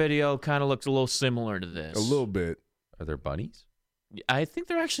 Flair video kind of looks a little similar to this. A little bit. Are there bunnies? I think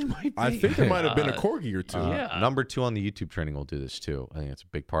there actually might be. I think there might have been a Uh, corgi or two. Yeah. Number 2 on the YouTube trending will do this too. I think that's a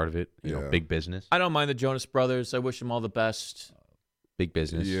big part of it. You know, Yeah. big business. I don't mind the Jonas Brothers. I wish them all the best. Big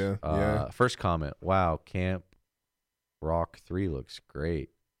business. Yeah, yeah. First comment. Wow, Camp Rock 3 looks great.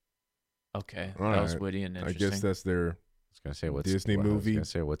 Okay, All that was right. witty and I interesting. guess that's their. I was gonna say what's Disney I was movie. gonna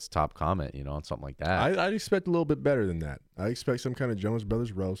say what's top comment, you know, on something like that. I'd expect a little bit better than that. I expect some kind of Jonas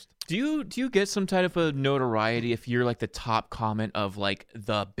Brothers roast. Do you get some type of notoriety if you're like the top comment of like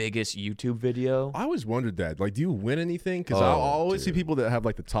the biggest YouTube video? I always wondered that. Like, do you win anything? Because Oh, I'll always see dude. people that have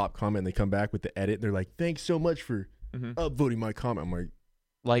like the top comment and they come back with the edit. And they're like, "Thanks so much for Mhm. upvoting my comment." I'm like,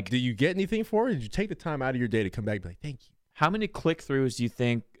 Like, "Do you get anything for it? Did you take the time out of your day to come back and be like, thank you?" how many click throughs do you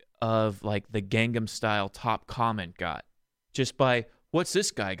think of like the Gangnam Style top comment got just by what's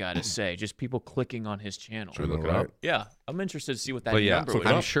this guy got to say? Just people clicking on his channel. Should we look it Right. up? Yeah, I'm interested to see what that But yeah, number would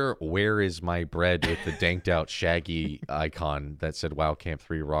I'm be. sure Where Is My Bread with the danked out Shaggy icon that said Wow Camp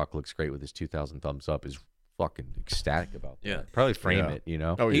 3 Rock looks great with his 2,000 thumbs up is fucking ecstatic about that. Yeah. Probably frame Yeah. it, you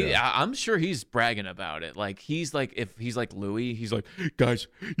know? Oh yeah. I'm sure he's bragging about it. Like he's like, if he's like Louis, he's like, guys,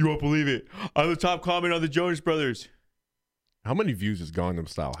 you won't believe it. I'm the top comment on the Jonas Brothers. How many views does Gangnam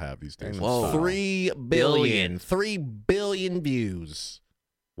Style have these days? Whoa. 3 billion. 3 billion views.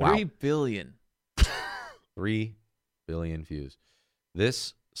 Wow. 3 billion. 3 billion views.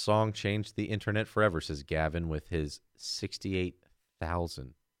 This song changed the internet forever, says Gavin with his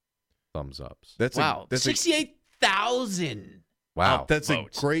 68,000 thumbs ups. That's Wow, that's 68,000. Wow. that's a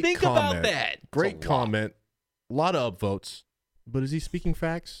Votes. great Think comment. about that. Great It's a lot. comment. A lot of upvotes. But is he speaking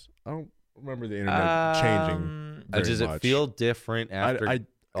facts? I don't remember the internet changing. Very Does it much. feel different after I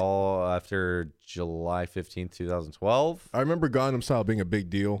after July 15th, 2012? I remember Gangnam Style being a big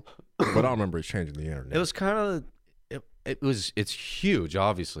deal, but I don't remember it changing the internet. It was kind of it's huge,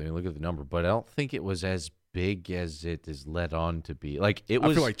 obviously. Look at the number, but I don't think it was as big as it is led on to be. Like it I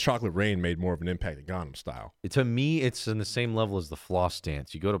was feel like Chocolate Rain made more of an impact than Gangnam Style. to me, it's in the same level as the floss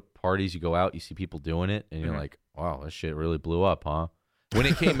dance. You go to parties, you go out, you see people doing it, and you're like, wow, that shit really blew up, huh? When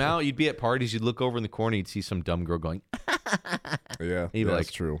it came out, you'd be at parties, you'd look over in the corner, you'd see some dumb girl going, Yeah, You'd be that's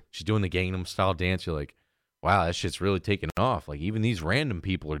like- true. she's doing the Gangnam Style dance. You're like, wow, that shit's really taking off. Like even these random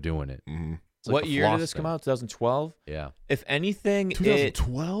people are doing it. Mm-hmm. It's like What the year did floss this come thing. out? 2012. Yeah. If anything,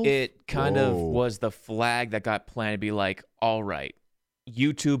 2012. it kind of Whoa. was the flag that got planted to be like, all right,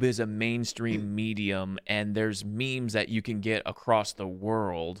 YouTube is a mainstream medium, and there's memes that you can get across the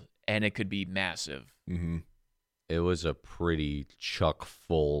world, and it could be massive. Mm-hmm. It was a pretty chuck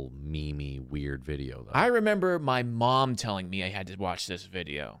full, memey, weird video, though. I remember my mom telling me I had to watch this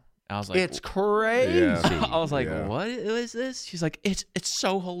video. I was like, it's crazy. Yeah. I was like, Yeah. what is this? She's like, it's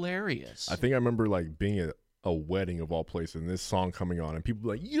so hilarious. I think I remember like being at a wedding of all places and this song coming on, and people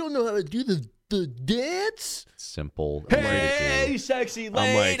were like, "You don't know how to do the dance." Simple. Hey, sexy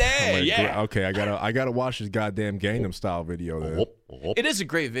lady. I'm like, yeah. okay, I gotta watch this goddamn Gangnam Style video. Then. Whoop, whoop. It is a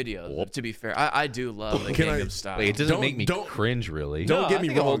great video, to be fair. I do love the Can I- Gangnam Style. Wait, it doesn't Don't- make me don't- cringe, really. Don't No, get I me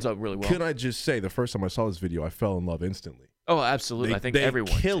think it wrong. holds up really well. Can I just say, the first time I saw this video, I fell in love instantly. Oh, absolutely. I think they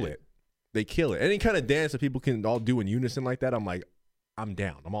everyone kill did. it. They kill it. Any kind of dance that people can all do in unison like that, I'm like, I'm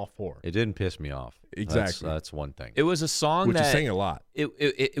down. I'm all for it. It didn't piss me off. Exactly. That's one thing. It was a song Which that is saying a lot.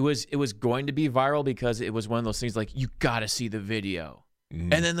 it was going to be viral because it was one of those things like you got to see the video.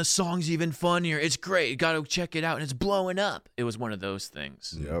 Mhm. And then the song's even funnier. It's great. You got to check it out and it's blowing up. It was one of those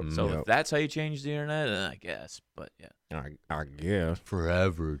things. Yep. So yep. if that's how you change the internet, I guess. But yeah. I guess.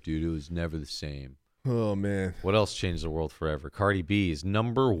 Forever, dude. It was never the same. Oh man, What else changed the world forever? Cardi B is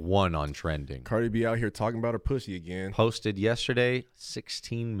 #1 on trending. Cardi B out here talking about her pussy again. Posted yesterday,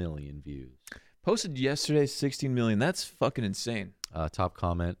 16 million views. Posted yesterday, 16 million. That's fucking insane. Top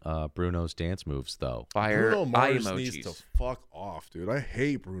comment, Bruno's dance moves, though. Fire Bruno eye Mars needs emojis. to fuck off, dude. I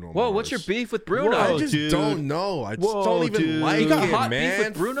hate Bruno Mars. Whoa, what's your beef with Bruno? I just dude. don't know. I just Whoa, don't even dude. like You got him, hot beef man.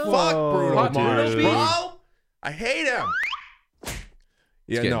 with Bruno? Fuck Whoa, Bruno hot Mars, Bruno beef? bro. I hate him. It's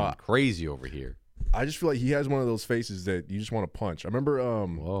Yeah, getting no, crazy over here. I just feel like he has one of those faces that you just want to punch. I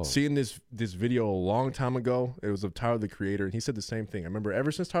remember seeing this video a long time ago. It was of Tyler the Creator, and he said the same thing. I remember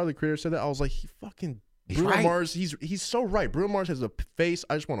ever since Tyler the Creator said that, I was like, Bruno right. Mars. He's so right. Bruno Mars has a face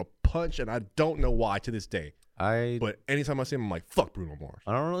I just want to punch, and I don't know why to this day. But anytime I see him, I'm like, fuck Bruno Mars.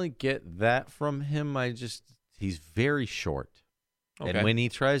 I don't really get that from him. He's very short. Okay. And when he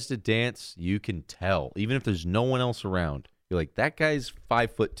tries to dance, you can tell. Even if there's no one else around, you're like, that guy's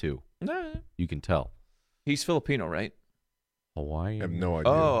 5'2". Nah, You can tell. he's Filipino, right? Hawaii. I have no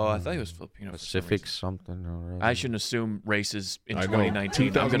idea. Oh, I thought he was Filipino. for some Pacific reason. something or other. I shouldn't assume races in I know. 2019.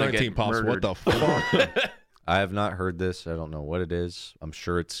 I'm gonna 2019 get pops. murdered. What the fuck? I have not heard this. I don't know what it is. I'm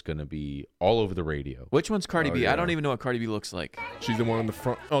sure it's going to be all over the radio. Which one's Cardi Oh, B? yeah. I don't even know what Cardi B looks like. She's the one in the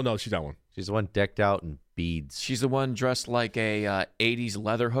front. Oh no, she's that one. She's the one decked out in beads. She's the one dressed like a 80s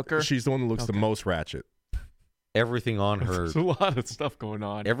leather hooker. She's the one that looks the most ratchet. Everything on her, There's a lot of stuff going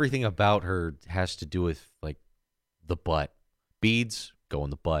on. everything about her has to do with like the butt. Beads go in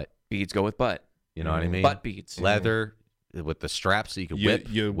the butt. Beads go with butt. You know what I mean? Butt beads. Leather with the straps so you can whip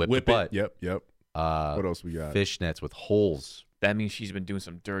You whip whip the it. butt. Yep. What else we got? Fishnets with holes, That means she's been doing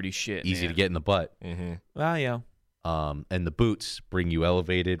some dirty shit. easy to man. get in the butt. Mm-hmm. Well, yeah. And the boots bring you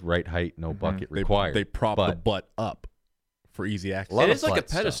elevated, right height, no bucket required. They prop the But- butt up for easy access. Lot It of is like a butt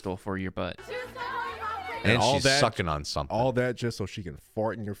stuff. pedestal for your butt. and all she's that- sucking on something. All that just so she can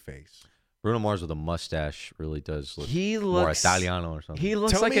fart in your face. Bruno Mars with a mustache really does look He more looks Italiano or something. He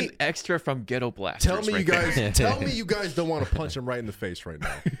looks Tell like me- an extra from Ghetto Blasters. Tell me right you there. guys. Tell me you guys don't want to punch him right in the face right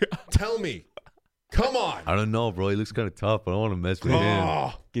now. Tell me. Come on. I don't know, bro. He looks kind of tough. I don't want to mess with him.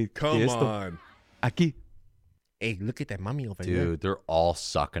 Oh, come on. Aki. Hey, look at that mummy over there. Dude, they're all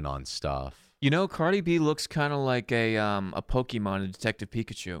sucking on stuff. You know, Cardi B looks kind of like a Pokemon, a Detective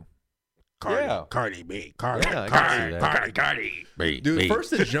Pikachu. Cardi B. Cardi. Yeah, I can see that. Cardi. Dude,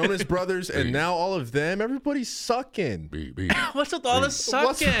 first the Jonas Brothers, and now all of them. Everybody's sucking. What's with all the sucking?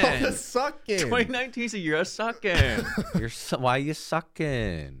 What's all the sucking? 2019 is a year of sucking. Why you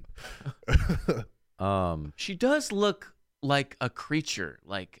sucking? She does look like a creature,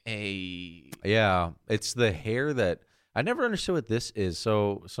 like a. Yeah, it's the hair that I never understood what this is.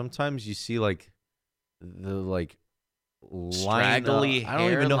 So sometimes you see like the Straggly I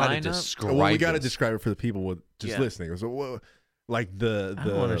don't even know how to hairline up? describe. Well, we got to this. describe it for the people with just Yeah. listening. So, like the I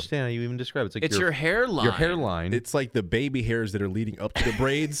don't understand how you even describe it. It's like It's your hairline. Your hairline. It's like the baby hairs that are leading up to the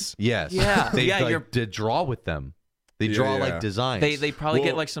braids. yes. Yeah, They yeah, like you're- to draw with them. They draw Yeah. like designs. They probably get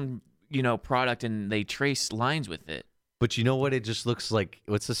Well- like some product and they trace lines with it. But you know what? It just looks like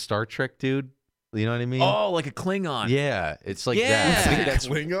what's the Star Trek dude? You know what I mean? Oh, like a Klingon. yeah. It's like Yeah. that. I think that's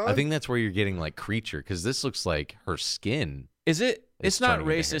Klingon? I think that's where you're getting like creature because this looks like her skin. Is it? It's It's not turning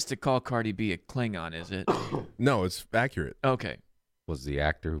into hair. racist to call Cardi B a Klingon, is it? No, it's accurate. Okay. Was the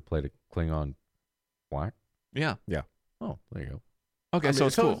actor who played a Klingon black? Yeah. Oh, there you go. Okay, I mean, so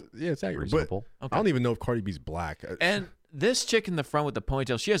it's cool. Yeah, it's accurate. But Reasonable. Okay. I don't even know if Cardi B's black. And this chick in the front with the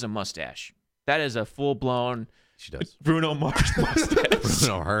ponytail, she has a mustache. That is a full blown She does. Bruno Mars mustache.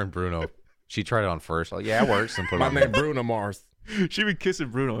 Bruno, her and Bruno. She tried it on first. Like, yeah, it works. And put it my on. name Bruno Mars. She been kissing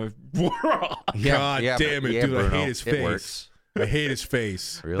Bruno. God damn it, dude, I hate his It face. works. I hate his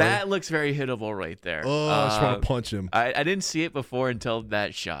face. Really? That looks very hittable right there. Oh, I just want to punch him. I didn't see it before until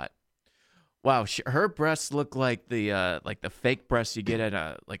that shot. Wow, her breasts look like the fake breasts you get at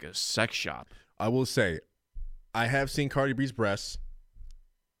a sex shop. I will say, I have seen Cardi B's breasts.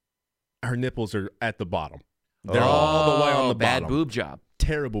 Her nipples are at the bottom. They're all the way on the bad bottom. boob job.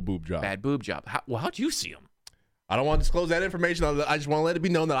 Terrible boob job. Bad boob job. How'd you see them? I don't want to disclose that information. I just want to let it be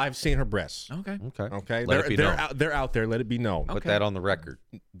known that I've seen her breasts. Okay. Okay. Okay, Let it be known. they're out there. Let it be known. Put Okay. that on the record.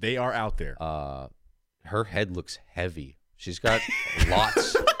 They are out there. Her head looks heavy. She's got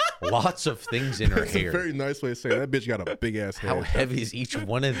lots of things in her That's a hair. very nice way to say it. That bitch got a big ass head. How heavy is each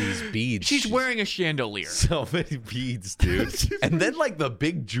one of these beads? She's wearing a chandelier. so many beads, dude. And then like the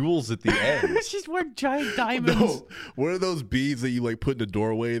big jewels at the end. She's wearing giant diamonds. No, what are those beads that you like put in the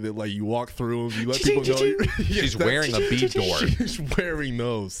doorway that like you walk through and you let people know? She's wearing a bead door. She's wearing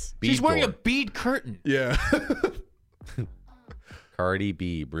those. Bead She's wearing door. a bead curtain. Yeah. Cardi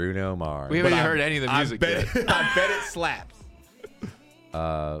B, Bruno Mars. We haven't even heard any of the music I bet, yet. I bet it slaps.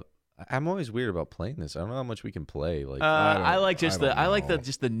 I I'm always weird about playing this. I don't know how much we can play. Like, I like I don't know.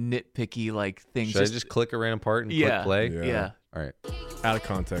 just the nitpicky like things. should I just click a random part and click play? Yeah. Yeah. All right. Out of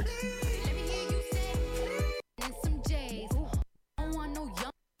context.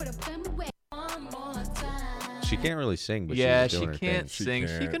 She can't really sing, but Yeah, she's she doing her can't thing. sing.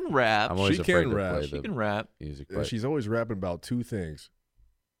 She can't. can rap. I'm always She afraid can to rap. play She the can rap. music. And But, she's always rapping about two things: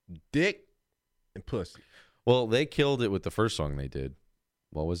 dick and pussy. well, they killed it with the first song they did.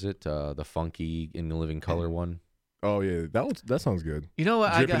 What was it? The funky In the Living Color one. Oh yeah, that sounds good. You know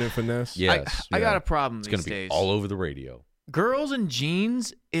what? Dripping in finesse. Yes. I got Yeah. a problem It's these gonna be days. all over the radio. Girls in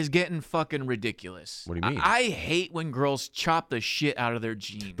jeans is getting fucking ridiculous. What do you mean? I hate when girls chop the shit out of their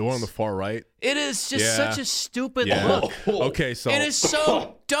jeans. The one on the far right. It is just Yeah. such a stupid Yeah. look. Okay, so It is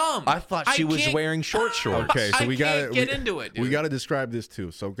so dumb. I thought she was can't- wearing short shorts. okay, so I we can't got get into it, dude. We got to describe this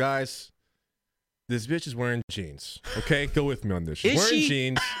too. So guys, this bitch is wearing jeans. Okay, go with me on this. She's Is wearing she?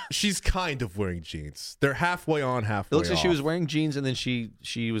 jeans. She's kind of wearing jeans. They're halfway on, halfway It looks like she off. was wearing jeans and then she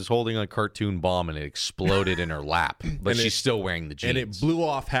was holding a cartoon bomb and it exploded in her lap. But And she's it- still wearing the jeans. and it blew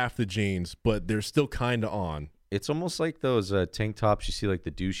off half the jeans, but they're still kind of on. It's almost like those tank tops you see like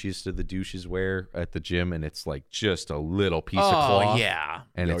the douchiest of the douches wear at the gym, and it's like just a little piece of cloth. yeah.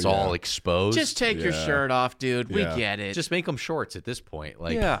 And Oh, it's yeah. all exposed. Just take your Yeah. shirt off, dude. Yeah. We get it. Just make them shorts at this point.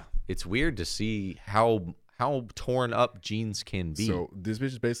 Like, Yeah. it's weird to see how torn up jeans can be. So this bitch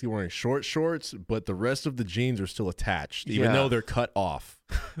is basically wearing short shorts, but the rest of the jeans are still attached, even Yeah. though they're cut off.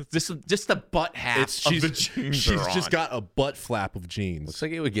 just the butt half of the jeans she's are just on. got a butt flap of jeans. Looks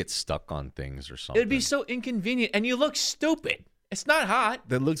like it would get stuck on things or something. It'd be so inconvenient, and you look stupid. It's not hot.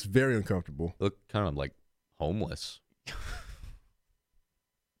 That looks very uncomfortable. Look kind of like homeless.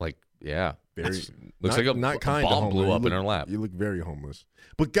 Like, yeah. Very Looks not, like a not kind bomb of blew homeless. up You in look- her lap. You look very homeless.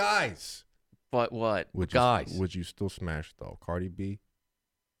 But guys, But what? Guys. would you still smash though? Cardi B?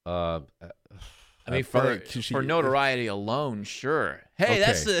 Uh, I mean, I for feel like she- notoriety alone, sure. Hey,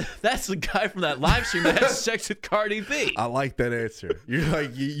 that's the guy from that live stream that had sex with Cardi B. I like that answer. You're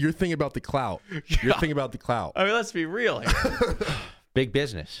like you're thinking about the clout. You're thinking about the clout. I mean, let's be real here. big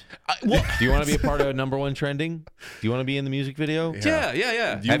business. Well, Do you want to be a part of #1 trending? Do you want to be in the music video? yeah. Do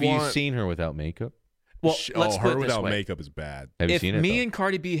you Have you want- seen her without makeup? Well, let's put her it this without way. makeup is bad. Have you If seen it? me though? and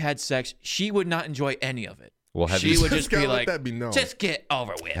Cardi B had sex, she would not enjoy any of it. Well, have she you would Just just be gotta let like, that be known. just get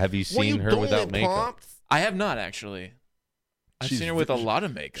over with. have you seen her without makeup? I have not actually. I've She's seen her with a ve- lot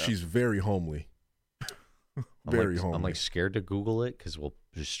of makeup. She's very homely. Very homely. I'm like scared to Google it because we'll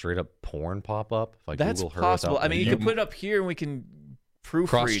just straight up porn pop up if I That's Google her. possible. without I mean, you makeup. can put it up here and we can proofread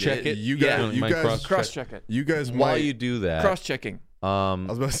Cross-check it? You Yeah. guys, you Mind guys, Cross-check it. you guys While might. you do that, Cross-checking. I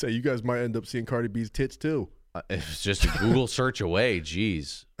was about to say you guys might end up seeing Cardi B's tits too. it's just a Google search away.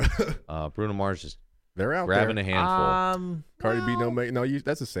 Jeez, Bruno Mars is They're out grabbing there. a handful. Cardi B no make no.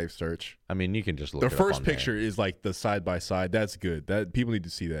 That's a safe search. I mean, you can just look. The it up first on there. picture is like the side by side. That's good. That people need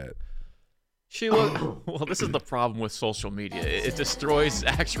to see that. She look. Well, this is the problem with social media. It destroys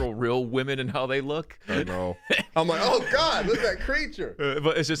actual real women and how they look. I know. I'm like, oh God, look at that creature.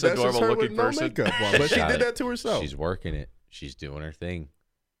 But it's just a That's just normal her looking with no person. makeup on. But she Got did it. that to herself. She's working it. She's doing her thing.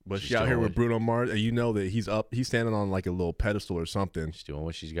 But she's she out here doing with what- Bruno Mars, and you know that he's up. He's standing on like a little pedestal or something. She's doing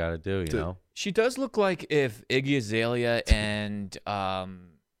what she's got to do. You To- know. She does look like if Iggy Azalea and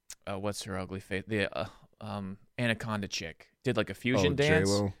what's her ugly face? The Anaconda chick did like a fusion dance.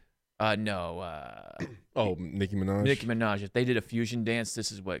 J-Lo. No, Oh, Nicki Minaj. Nicki Minaj. If they did a fusion dance,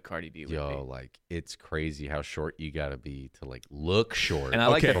 this is what Cardi B would Yo, be. like it's crazy how short you got to be to like look short. And I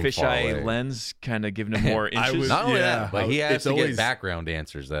like Okay. the from far fisheye away. lens, kind of giving him more inches. was- Not only Yeah, that, but he has it's to always- get background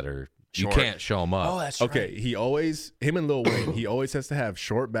dancers that are Short. you can't show them up. Oh, that's Okay, him and Lil Wayne, he always has to have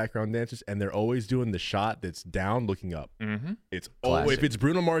short background dancers, and they're always doing the shot that's down looking up. Mm-hmm. It's Classic. if it's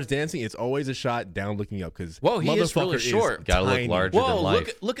Bruno Mars dancing, it's always a shot down looking up because Whoa, he is really short. Gotta look tiny. larger than Whoa, life.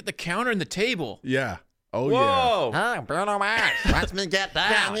 look at the counter and the table. Yeah. Oh Whoa. Oh, Bruno Mars. Watch me get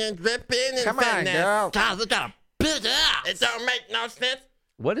down. Come on, girl. God, look at a big ass. It don't make no sense.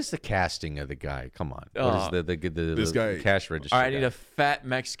 What is the casting of the guy? Come on. What is the this guy- cash register? All right, I need guy? a fat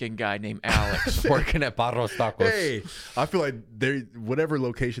Mexican guy named Alex. working at Barros Tacos. yeah. Hey, I feel like whatever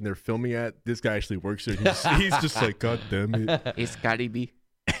location they're filming at, this guy actually works there. He's just like, God damn it. It's Cardi B.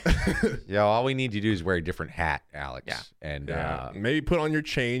 Yeah, all we need you to do is wear a different hat, Alex. Yeah. And Yeah. Maybe put on your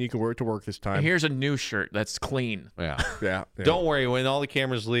chain. You can wear it to work this time. Here's a new shirt that's clean. yeah. Yeah. Don't worry, when all the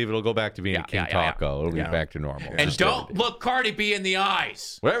cameras leave, it'll go back to being a King yeah. Taco. It'll Yeah. be back to normal. And Just don't everything. look Cardi B in the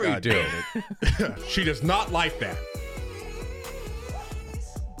eyes. Whatever you God do. damn it. She does not like that.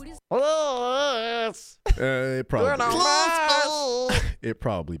 It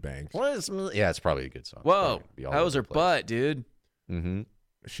probably bangs. Yeah, it's probably a good song. Whoa, that was her butt, dude. Mm-hmm.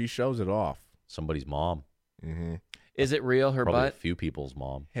 She shows it off. Somebody's mom. Mm-hmm. Is it real? Her Probably butt? a few people's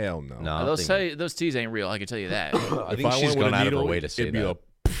mom. Hell no. No, Those tees ain't real. I can tell you that. I If think she's went with gone a out of her needle, way to say it'd be that.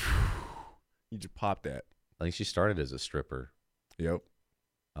 you just pop that. I think she started as a stripper. Yep.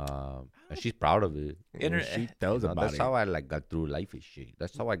 And she's proud of it. She tells about That's it. how I got through life is shit.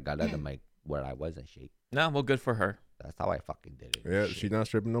 That's how I got out of my where I was and shit. No, well, good for her. That's how I fucking did it. Yeah, Shit. she's not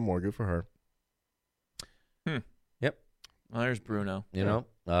stripping no more. Good for her. Well, there's Bruno. You know,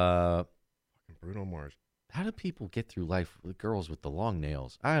 Bruno Mars. how do people get through life with girls with the long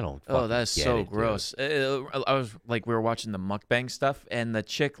nails? I don't. Oh, that's get so it, dude. gross. I was like, we were watching the mukbang stuff, and the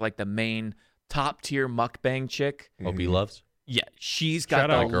chick, like the main top tier mukbang chick, Opie loves. yeah, she's got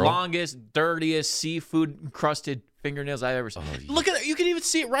Shout out, the girl. longest, dirtiest seafood encrusted fingernails I've ever seen. Look at it. You can even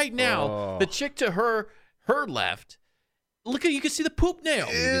see it right now. Oh. The chick to her left. Look at, you can see the poop nail.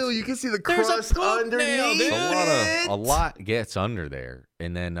 Ew, you can see the There's a crust poop nail, underneath. dude. A lot gets under there,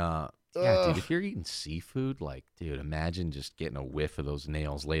 and then yeah, dude, if you're eating seafood, like, dude, imagine just getting a whiff of those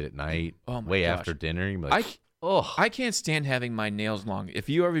nails late at night, Oh my way gosh. after dinner. You're like, oh, I can't stand having my nails long. If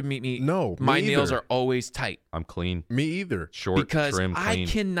you ever meet me, No, me my nails either. are always tight I'm clean, Me either. short, because trim, I clean.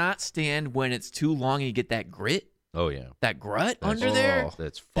 cannot stand when it's too long and you get that grit, Oh yeah, that grut That's- under there.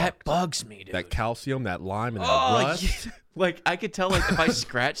 That's That fucked. bugs me, dude. That calcium, that lime, and that Oh, rust. yeah. Like I could tell, like if I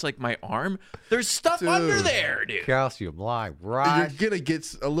scratch like my arm, there's stuff Dude. under there, dude. calcium, lime, You're right? gonna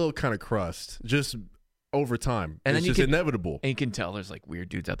get a little kind of crust just over time. And It's then you just can- inevitable. And you can tell there's like weird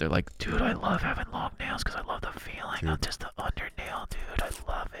dudes out there, like, dude, I love having long nails because I love the feeling of just the under nail, dude. I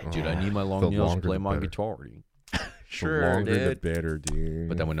love it. Dude, I need my long The nails to longer play the my better. guitar. Sure, the longer dude. the better, dude.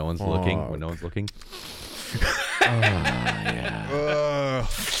 But then when no one's looking, Ugh.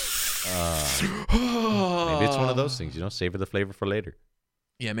 maybe it's one of those things, savor the flavor for later.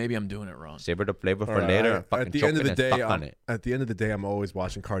 Yeah, maybe I'm doing it wrong. Savor the flavor for All right, later. at Fucking the end of the choking and day, suck on it. at the end of the day, I'm always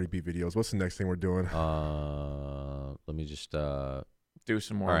watching Cardi B videos. What's the next thing we're doing? Let me just Do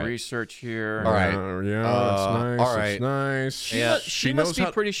some more All right. research here. All right. Yeah, that's nice. all That's right. nice. She must be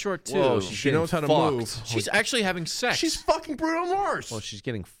pretty short too. Whoa, She knows how to fucked. move. She's actually having sex. She's fucking Bruno Mars. Well, she's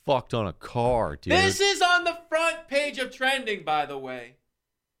getting fucked on a car, dude. This is on the front page of trending, by the way.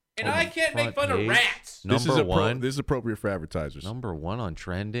 And On I the can't make front fun page? of rats. This Number is one. This is appropriate for advertisers. Number one on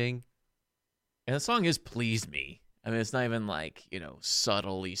trending. And the song is Please Me. I mean, it's not even like,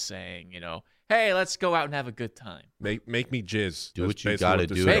 subtly saying, hey, let's go out and have a good time. Make me jizz. Do That's what you basically gotta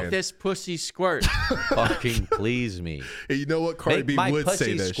they're do. saying. Make this pussy squirt. Fucking please me. Hey, you know what? Cardi Make B my would say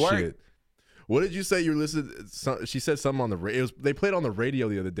pussy that squirt. shit. What did you say? You listened. She said something on the radio. They played on the radio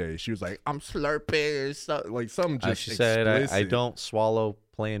the other day. She was like, "I'm slurping," like something just. She said, I explicit. don't swallow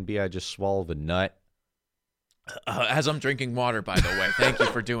Plan B. I just swallow the nut. As I'm drinking water, by the way. Thank you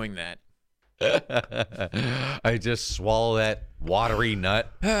for doing that. I just swallow that watery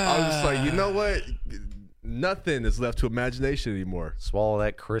nut. I was just like, you know what? Nothing is left to imagination anymore. Swallow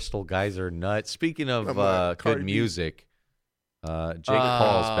that Crystal Geyser nut. Speaking of I'm like, Cardi good B. music, Jake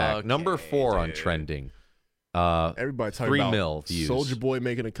Paul's back. Number Okay, 4 on dude. trending. Everybody talking 3 about mil views. Soulja Boy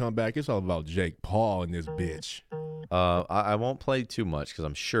making a comeback. It's all about Jake Paul and this bitch. I won't play too much because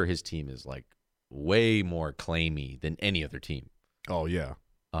I'm sure his team is like way more claimy than any other team. Oh yeah.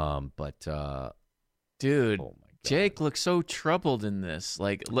 But Dude, oh my God. Jake looks so troubled in this.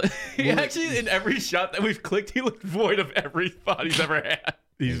 Like, he actually, in every shot that we've clicked, he looked void of every thought he's ever had.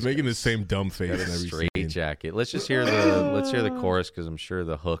 He's making the same dumb face got in a every straight scene. jacket. Let's just hear the chorus because I'm sure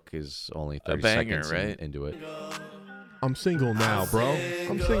the hook is only 30 banger, seconds right? into it. I'm single now, bro.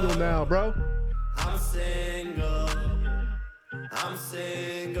 I'm single now, bro.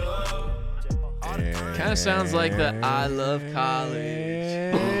 Kind of sounds like the I love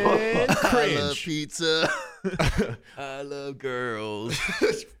college. Cringe. I love pizza. I love girls.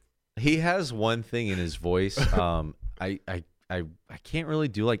 He has one thing in his voice. I can't really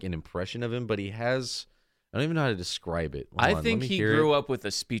do like an impression of him, but he has. I don't even know how to describe it. I think he grew up with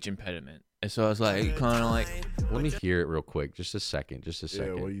a speech impediment. And so I was like, kind of like, Let me hear it real quick. Just a second.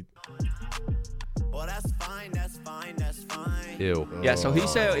 Yeah, what you? Well, that's fine. That's fine. That's fine. Ew. yeah, so he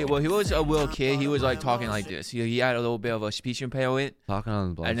said, well, he was a little kid. He was like talking like this. He had a little bit of a speech impediment. Talking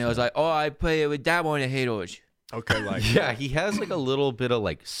on the And it was like, oh, I play with that one and haters. Okay, like yeah, he has like a little bit of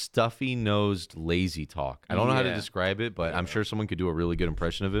like stuffy nosed lazy talk. I don't know how to Yeah. describe it, but I'm sure someone could do a really good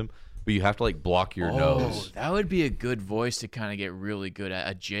impression of him. But you have to like block your nose. That would be a good voice to kind of get really good at.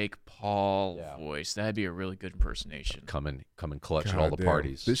 A Jake Paul voice. That'd be a really good impersonation. Come and clutch at all the goddamn.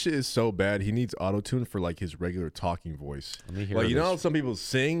 parties. This shit is so bad. He needs autotune for like his regular talking voice. Let me hear Like you know this. how some people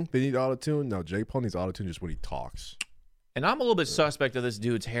sing, they need autotune. No, Jake Paul needs autotune just when he talks. And I'm a little bit suspect of this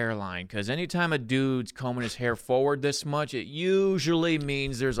dude's hairline because anytime a dude's combing his hair forward this much, it usually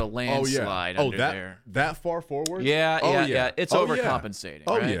means there's a landslide under there. That far forward? Yeah. It's Oh, overcompensating.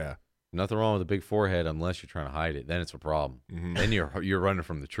 Oh, right? yeah. Nothing wrong with a big forehead unless you're trying to hide it. Then it's a problem. Mhm. Then you're running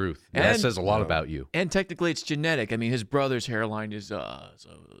from the truth. And that And- says a lot about you. And technically, it's genetic. I mean, his brother's hairline is a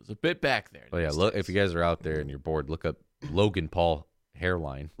bit back there. Oh yeah, these look, days. if you guys are out there and you're bored, look up Logan Paul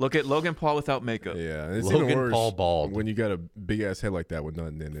hairline. Look at Logan Paul without makeup. Yeah, and it's Logan even worse Paul bald. when you got a big ass head like that with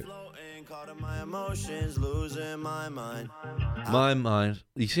nothing in it. Caught in my emotions, losing my mind. My mind.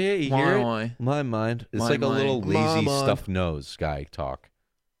 You see it? You My hear it? mind. My mind. It's My like mind. a little My lazy mind. stuffed nose guy talk.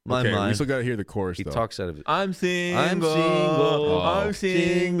 My Okay, we mind. still got to hear the chorus, He though. talks out of it. I'm single. single. I'm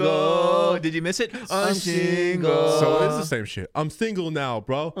single. Did you miss it? I'm single. So it is the same shit. I'm single now,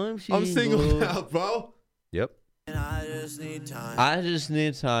 bro. I'm single now, bro. Yep. And I just need time. I just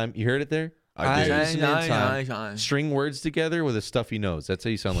need time. You heard it there? I did. just need time. String words together with a stuffy nose. That's how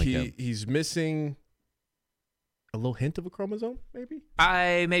you sound like him. He's missing a little hint of a chromosome, maybe?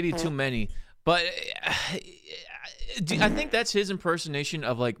 Maybe too many, but I think that's his impersonation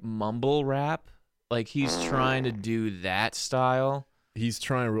of like mumble rap. Like he's trying to do that style. He's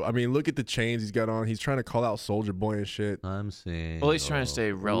trying. I mean, look at the chains he's got on. He's trying to call out Soulja Boy and shit. I'm single. Well, he's trying to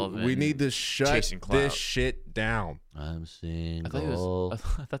stay relevant. We need to shut chasing clout. this shit down. I'm I single.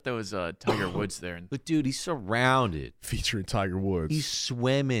 thought that was Tiger Woods there. But dude, he's surrounded. Featuring Tiger Woods. He's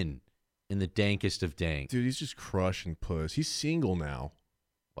swimming in the dankest of dank. Dude, he's just crushing puss. He's single now.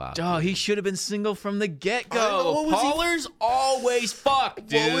 Wow. Oh, he should have been single from the I know, get-go. what was he- Paulers always fuck,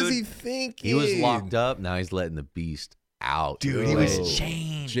 dude. What was he thinking? He was locked up. Now he's letting the beast out. Dude, he Whoa. was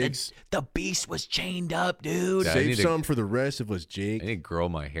chained. Jake's- The beast was chained up, dude. Yeah, I need Save to- some for the rest of us, Jake. I need to grow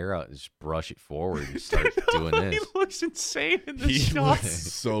my hair out and just brush it forward and start doing He this. looks insane in the He shot. was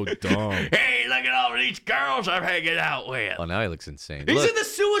so dumb. Hey, look at all these girls I'm hanging out with. Oh, now he looks insane. He's Look, in the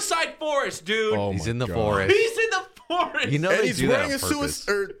suicide forest, dude. Oh he's my in the God. forest. He's in the forest. You know And they he's do that wearing on a purpose.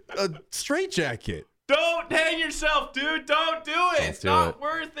 a straight jacket. Don't hang yourself, dude. Don't do it. Don't It's do not it.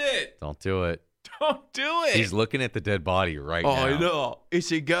 worth it. Don't do it. Don't do it. He's looking at the dead body right oh, now. I know.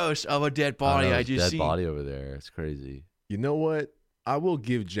 It's a ghost of a dead body. know, I it's just dead seen. body over there. It's crazy. You know what? I will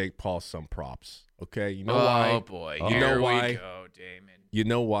give Jake Paul some props. Okay, you know Oh why? boy. You Here know we why? go, Damon. You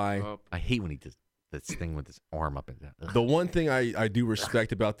know why? Oh, I hate when he does this thing with his arm up and down. Ugh. The one thing I do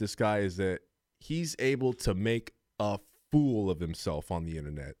respect about this guy is that he's able to make a fool of himself on the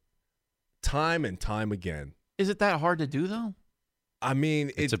internet, time and time again. is it that hard to do though? I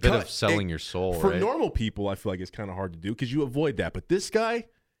mean, It's a bit of selling your soul, for right? normal people. I feel like it's kind of hard to do because you avoid that. But this guy,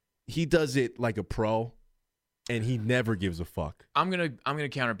 he does it like a pro, and he never gives a fuck. I'm gonna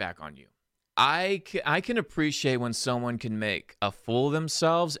counter back on you. I can appreciate when someone can make a fool of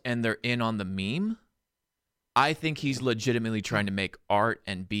themselves and they're in on the meme. I think he's legitimately trying to make art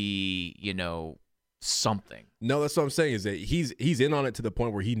and be, something. No, that's what I'm saying is that he's in on it to the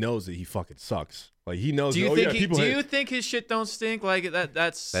point where he knows that he fucking sucks. Like he knows. Do you that, think yeah, people do hate- you think his shit don't stink like that?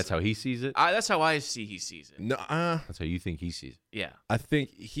 That's That's how he sees it. that's how I see he sees it. No, That's how you think he sees it. Yeah. I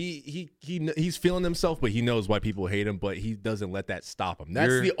think he's feeling himself, but he knows why people hate him, but he doesn't let that stop him. That's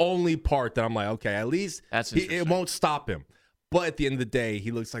You're- the only part that I'm like, okay, at least That's it interesting. won't stop him. But at the end of the day,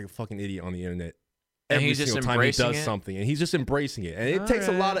 he looks like a fucking idiot on the internet. And Every he's just single time he embracing does it? something, and he's just embracing it, and it All takes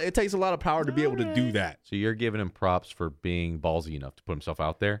a lot right. of power to be able to do that. So you're giving him props for being ballsy enough to put himself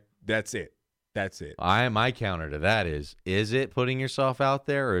out there. That's it. That's it. My counter to that is it putting yourself out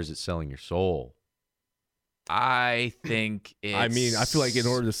there or is it selling your soul? I think it's I mean, I feel like in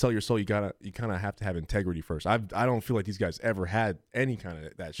order to sell your soul, you kind of have to have integrity first. I don't feel like these guys ever had any kind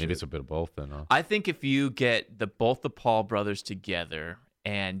of that shit. Maybe it's a bit of both then, huh? I think if you get both the Paul brothers together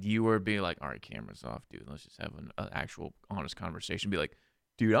and you were being like, all right, cameras off, dude, let's just have an actual honest conversation. Be like,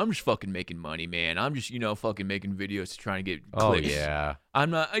 dude, I'm just fucking making money, man. I'm just, fucking making videos to try and get Oh clicks. yeah. I'm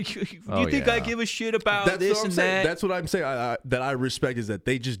not. You Oh, think I yeah. give a shit about That's this what I'm and saying. that? That's what I'm saying. That I respect is that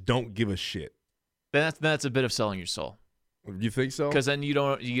they just don't give a shit. That's a bit of selling your soul, You think so? because then you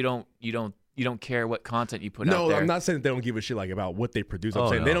don't care what content you put out No, there. I'm not saying that they don't give a shit like about what they produce. I'm Oh,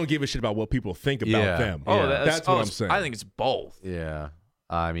 saying no. they don't give a shit about what people think about Yeah. them. Oh, Yeah. That's what I'm it's- saying. I think it's both. Yeah.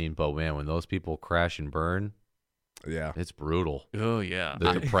 I mean, but man, when those people crash and burn, Yeah. it's brutal. Oh yeah.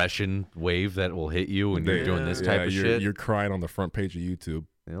 The depression wave that will hit you when you're doing this type of you're, shit. You're crying on the front page of YouTube.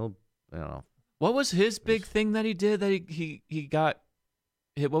 It'll, I don't know. What was his big thing that he did that he got?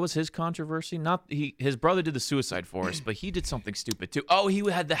 What was his controversy? His brother did the Suicide Forest, but he did something stupid too. Oh, he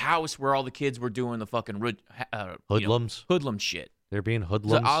had the house where all the kids were doing the fucking Hoodlums. hoodlum shit. They're being So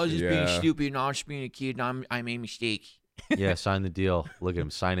hoodlums. I was just being Yeah. stupid and I was just being a kid and I made mistakes. Yeah, sign the deal. Look at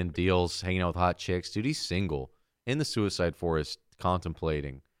him signing deals, hanging out with hot chicks. Dude, he's single. in the suicide forest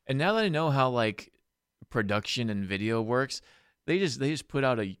contemplating. And now that I know how like production and video works, they just put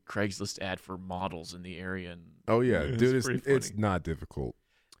out a Craigslist ad for models in the area. And Oh yeah, dude, pretty it's funny. not difficult.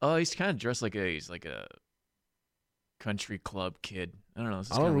 Oh, he's kind of dressed like he's like a country club kid. I don't know.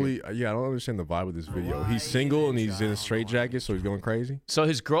 I don't understand the vibe of this video. He's single and he's in a straitjacket, so he's going crazy. So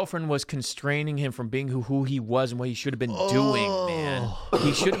his girlfriend was constraining him from being who he was and what he should have been doing, man.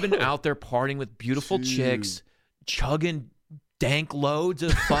 He should have been out there partying with beautiful chicks, chugging dank loads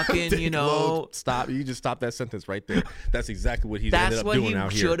of fucking, you know. Stop. You just stop that sentence right there. That's exactly what he's ended That's up what doing he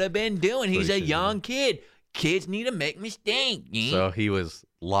out here. should have been doing. He's he a should've young kid. Kids need to make mistakes. So he was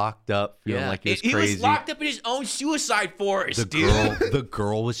locked up, feeling like he was He crazy. was locked up in his own suicide forest, the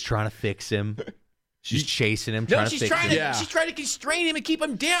girl was trying to fix him. She's chasing him, No, trying to she's fix trying him. to she's trying to constrain him and keep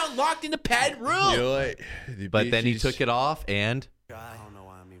him down, locked in the padded room. You know what? But then he took it off, and I don't know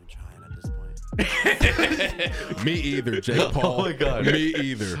why I'm even trying at this point. Me either, Jake Paul. Oh my God. Me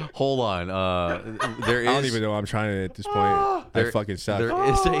either. hold on. There is I don't even know I'm trying at this point. I fucking suck. There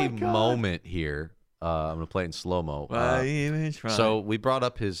is a moment here. I'm gonna play it in slow mo. So we brought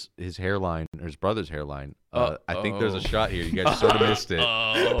up his hairline, or his brother's hairline. I think there's a shot here. You guys sort of missed it,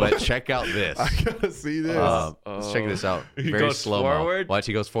 but check out this. I gotta see this. Let's check this out. He Very goes slow mo. forward? Watch,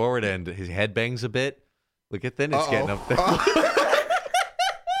 he goes forward and his head bangs a bit. Look at that, it's getting up there.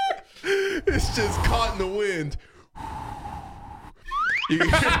 It's just caught in the wind.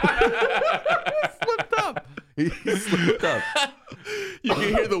 Slipped up. He slipped up. You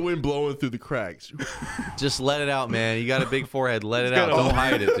can hear the wind blowing through the cracks. Just let it out, man. You got a big forehead. Let it out. Don't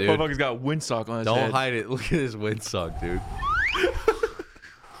hide it, dude. Motherfucker's got a windsock on his head. Don't hide it. Look at his windsock, dude.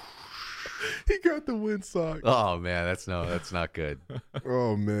 He got the windsock. Oh man, that's not good.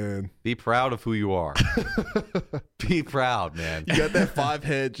 Oh man, Be proud of who you are. Be proud, man. you got that 5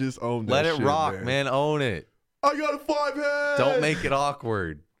 head. Just own that. Let it shit, rock, man. Own it. I got a 5 head. Don't make it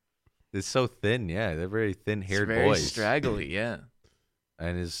awkward. It's so thin, yeah. They're very thin-haired It's very boys. straggly, yeah.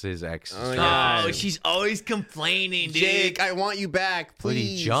 And his ex. Oh, yeah. Oh, she's always complaining, dude. Jake, I want you back, Where'd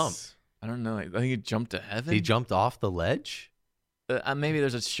please. he jump? I don't know. I think he jumped to heaven. He jumped off the ledge. Maybe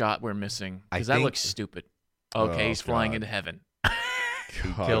there's a shot we're missing I because that think- looks stupid. Okay, Oh, he's flying God. into heaven. He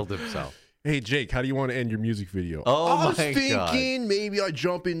God. killed himself. Hey, Jake, how do you want to end your music video? Oh, I was my God. thinking maybe I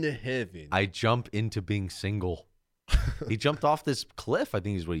jump into heaven. I jump into being single. He jumped off this cliff. I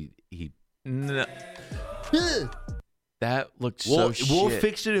think is what he. No, that looked We'll so shit.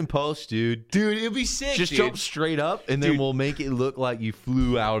 fix it in post, dude. Dude, it'll be sick. Just dude. jump straight up, and then Dude. we'll make it look like you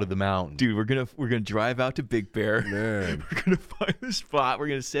flew out of the mountain. Dude, we're gonna drive out to Big Bear. Man, We're gonna find the spot. We're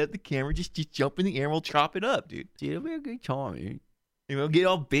gonna set the camera. Just jump in the air and we'll chop it up, dude. Dude, it'll be a good time, dude. You know, get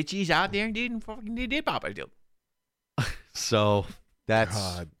all bitches out there, dude, and fucking did pop it, dude. So that's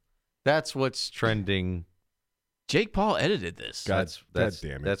God, what's trending. Jake Paul edited this. God. That's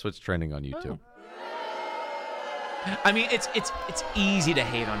damn it. That's what's trending on YouTube. I mean, it's easy to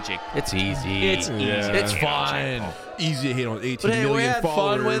hate on Jake Paul. It's easy. It's easy. Yeah. It's to hate on Jake fun. Paul. easy to hit on 18 But hey, million we had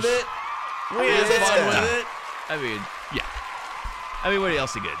followers. fun with it. We Yeah, had it's fun good. with it. I mean, yeah. I mean, what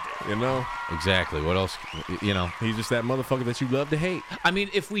else are you gonna do? You know, Exactly. What else? You know. he's just that motherfucker that you love to hate. I mean,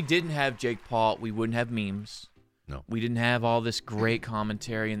 if we didn't have Jake Paul, we wouldn't have memes. No. We didn't have all this great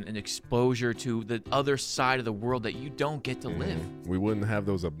commentary and exposure to the other side of the world that you don't get to live. We wouldn't have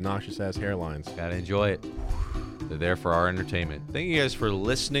those obnoxious ass hairlines. Gotta enjoy it. They're there for our entertainment. Thank you guys for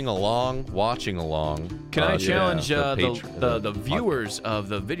listening along, watching along. Can I challenge the the viewers of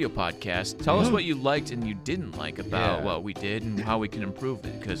the video podcast? Tell us what you liked and you didn't like about Yeah. what we did and how we can improve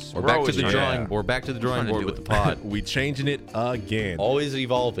it. Because We're back to always the trying drawing. Yeah. We're back to the drawing trying to board do with it. the pod. We changing it again. Always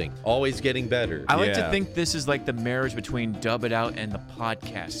evolving. Always getting better. I like to Yeah. think this is like the marriage between Dub It Out and the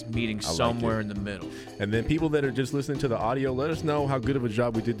podcast meeting like somewhere it. in the middle. And then people that are just listening to the audio, let us know how good of a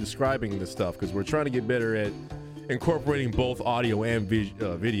job we did describing this stuff because we're trying to get better at incorporating both audio and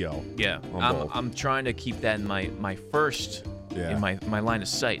video. Yeah, On both. I'm trying to keep that in my first Yeah. in my line of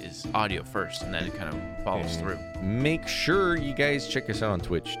sight is audio first, and then it kind of follows through. Make sure you guys check us out on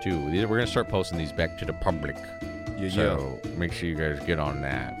Twitch too. We're gonna start posting these back to the public. Yeah, So make sure you guys get on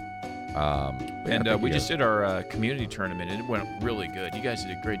that. And yeah, we yeah. just did our community tournament, and it went really good. You guys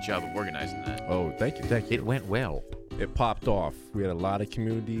did a great job of organizing that. Oh, thank you. It went well. It popped off. We had a lot of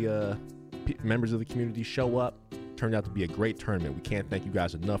community members of the community show up. Turned out to be a great tournament. We can't thank you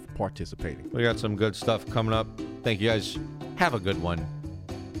guys enough for participating. We got some good stuff coming up. Thank you guys. Have a good one.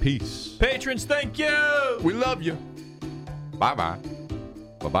 Peace. Patrons, thank you. We love you. Bye bye.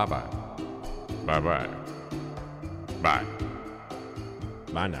 Bye bye bye. Bye bye. Bye.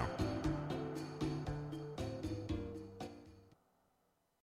 Bye now.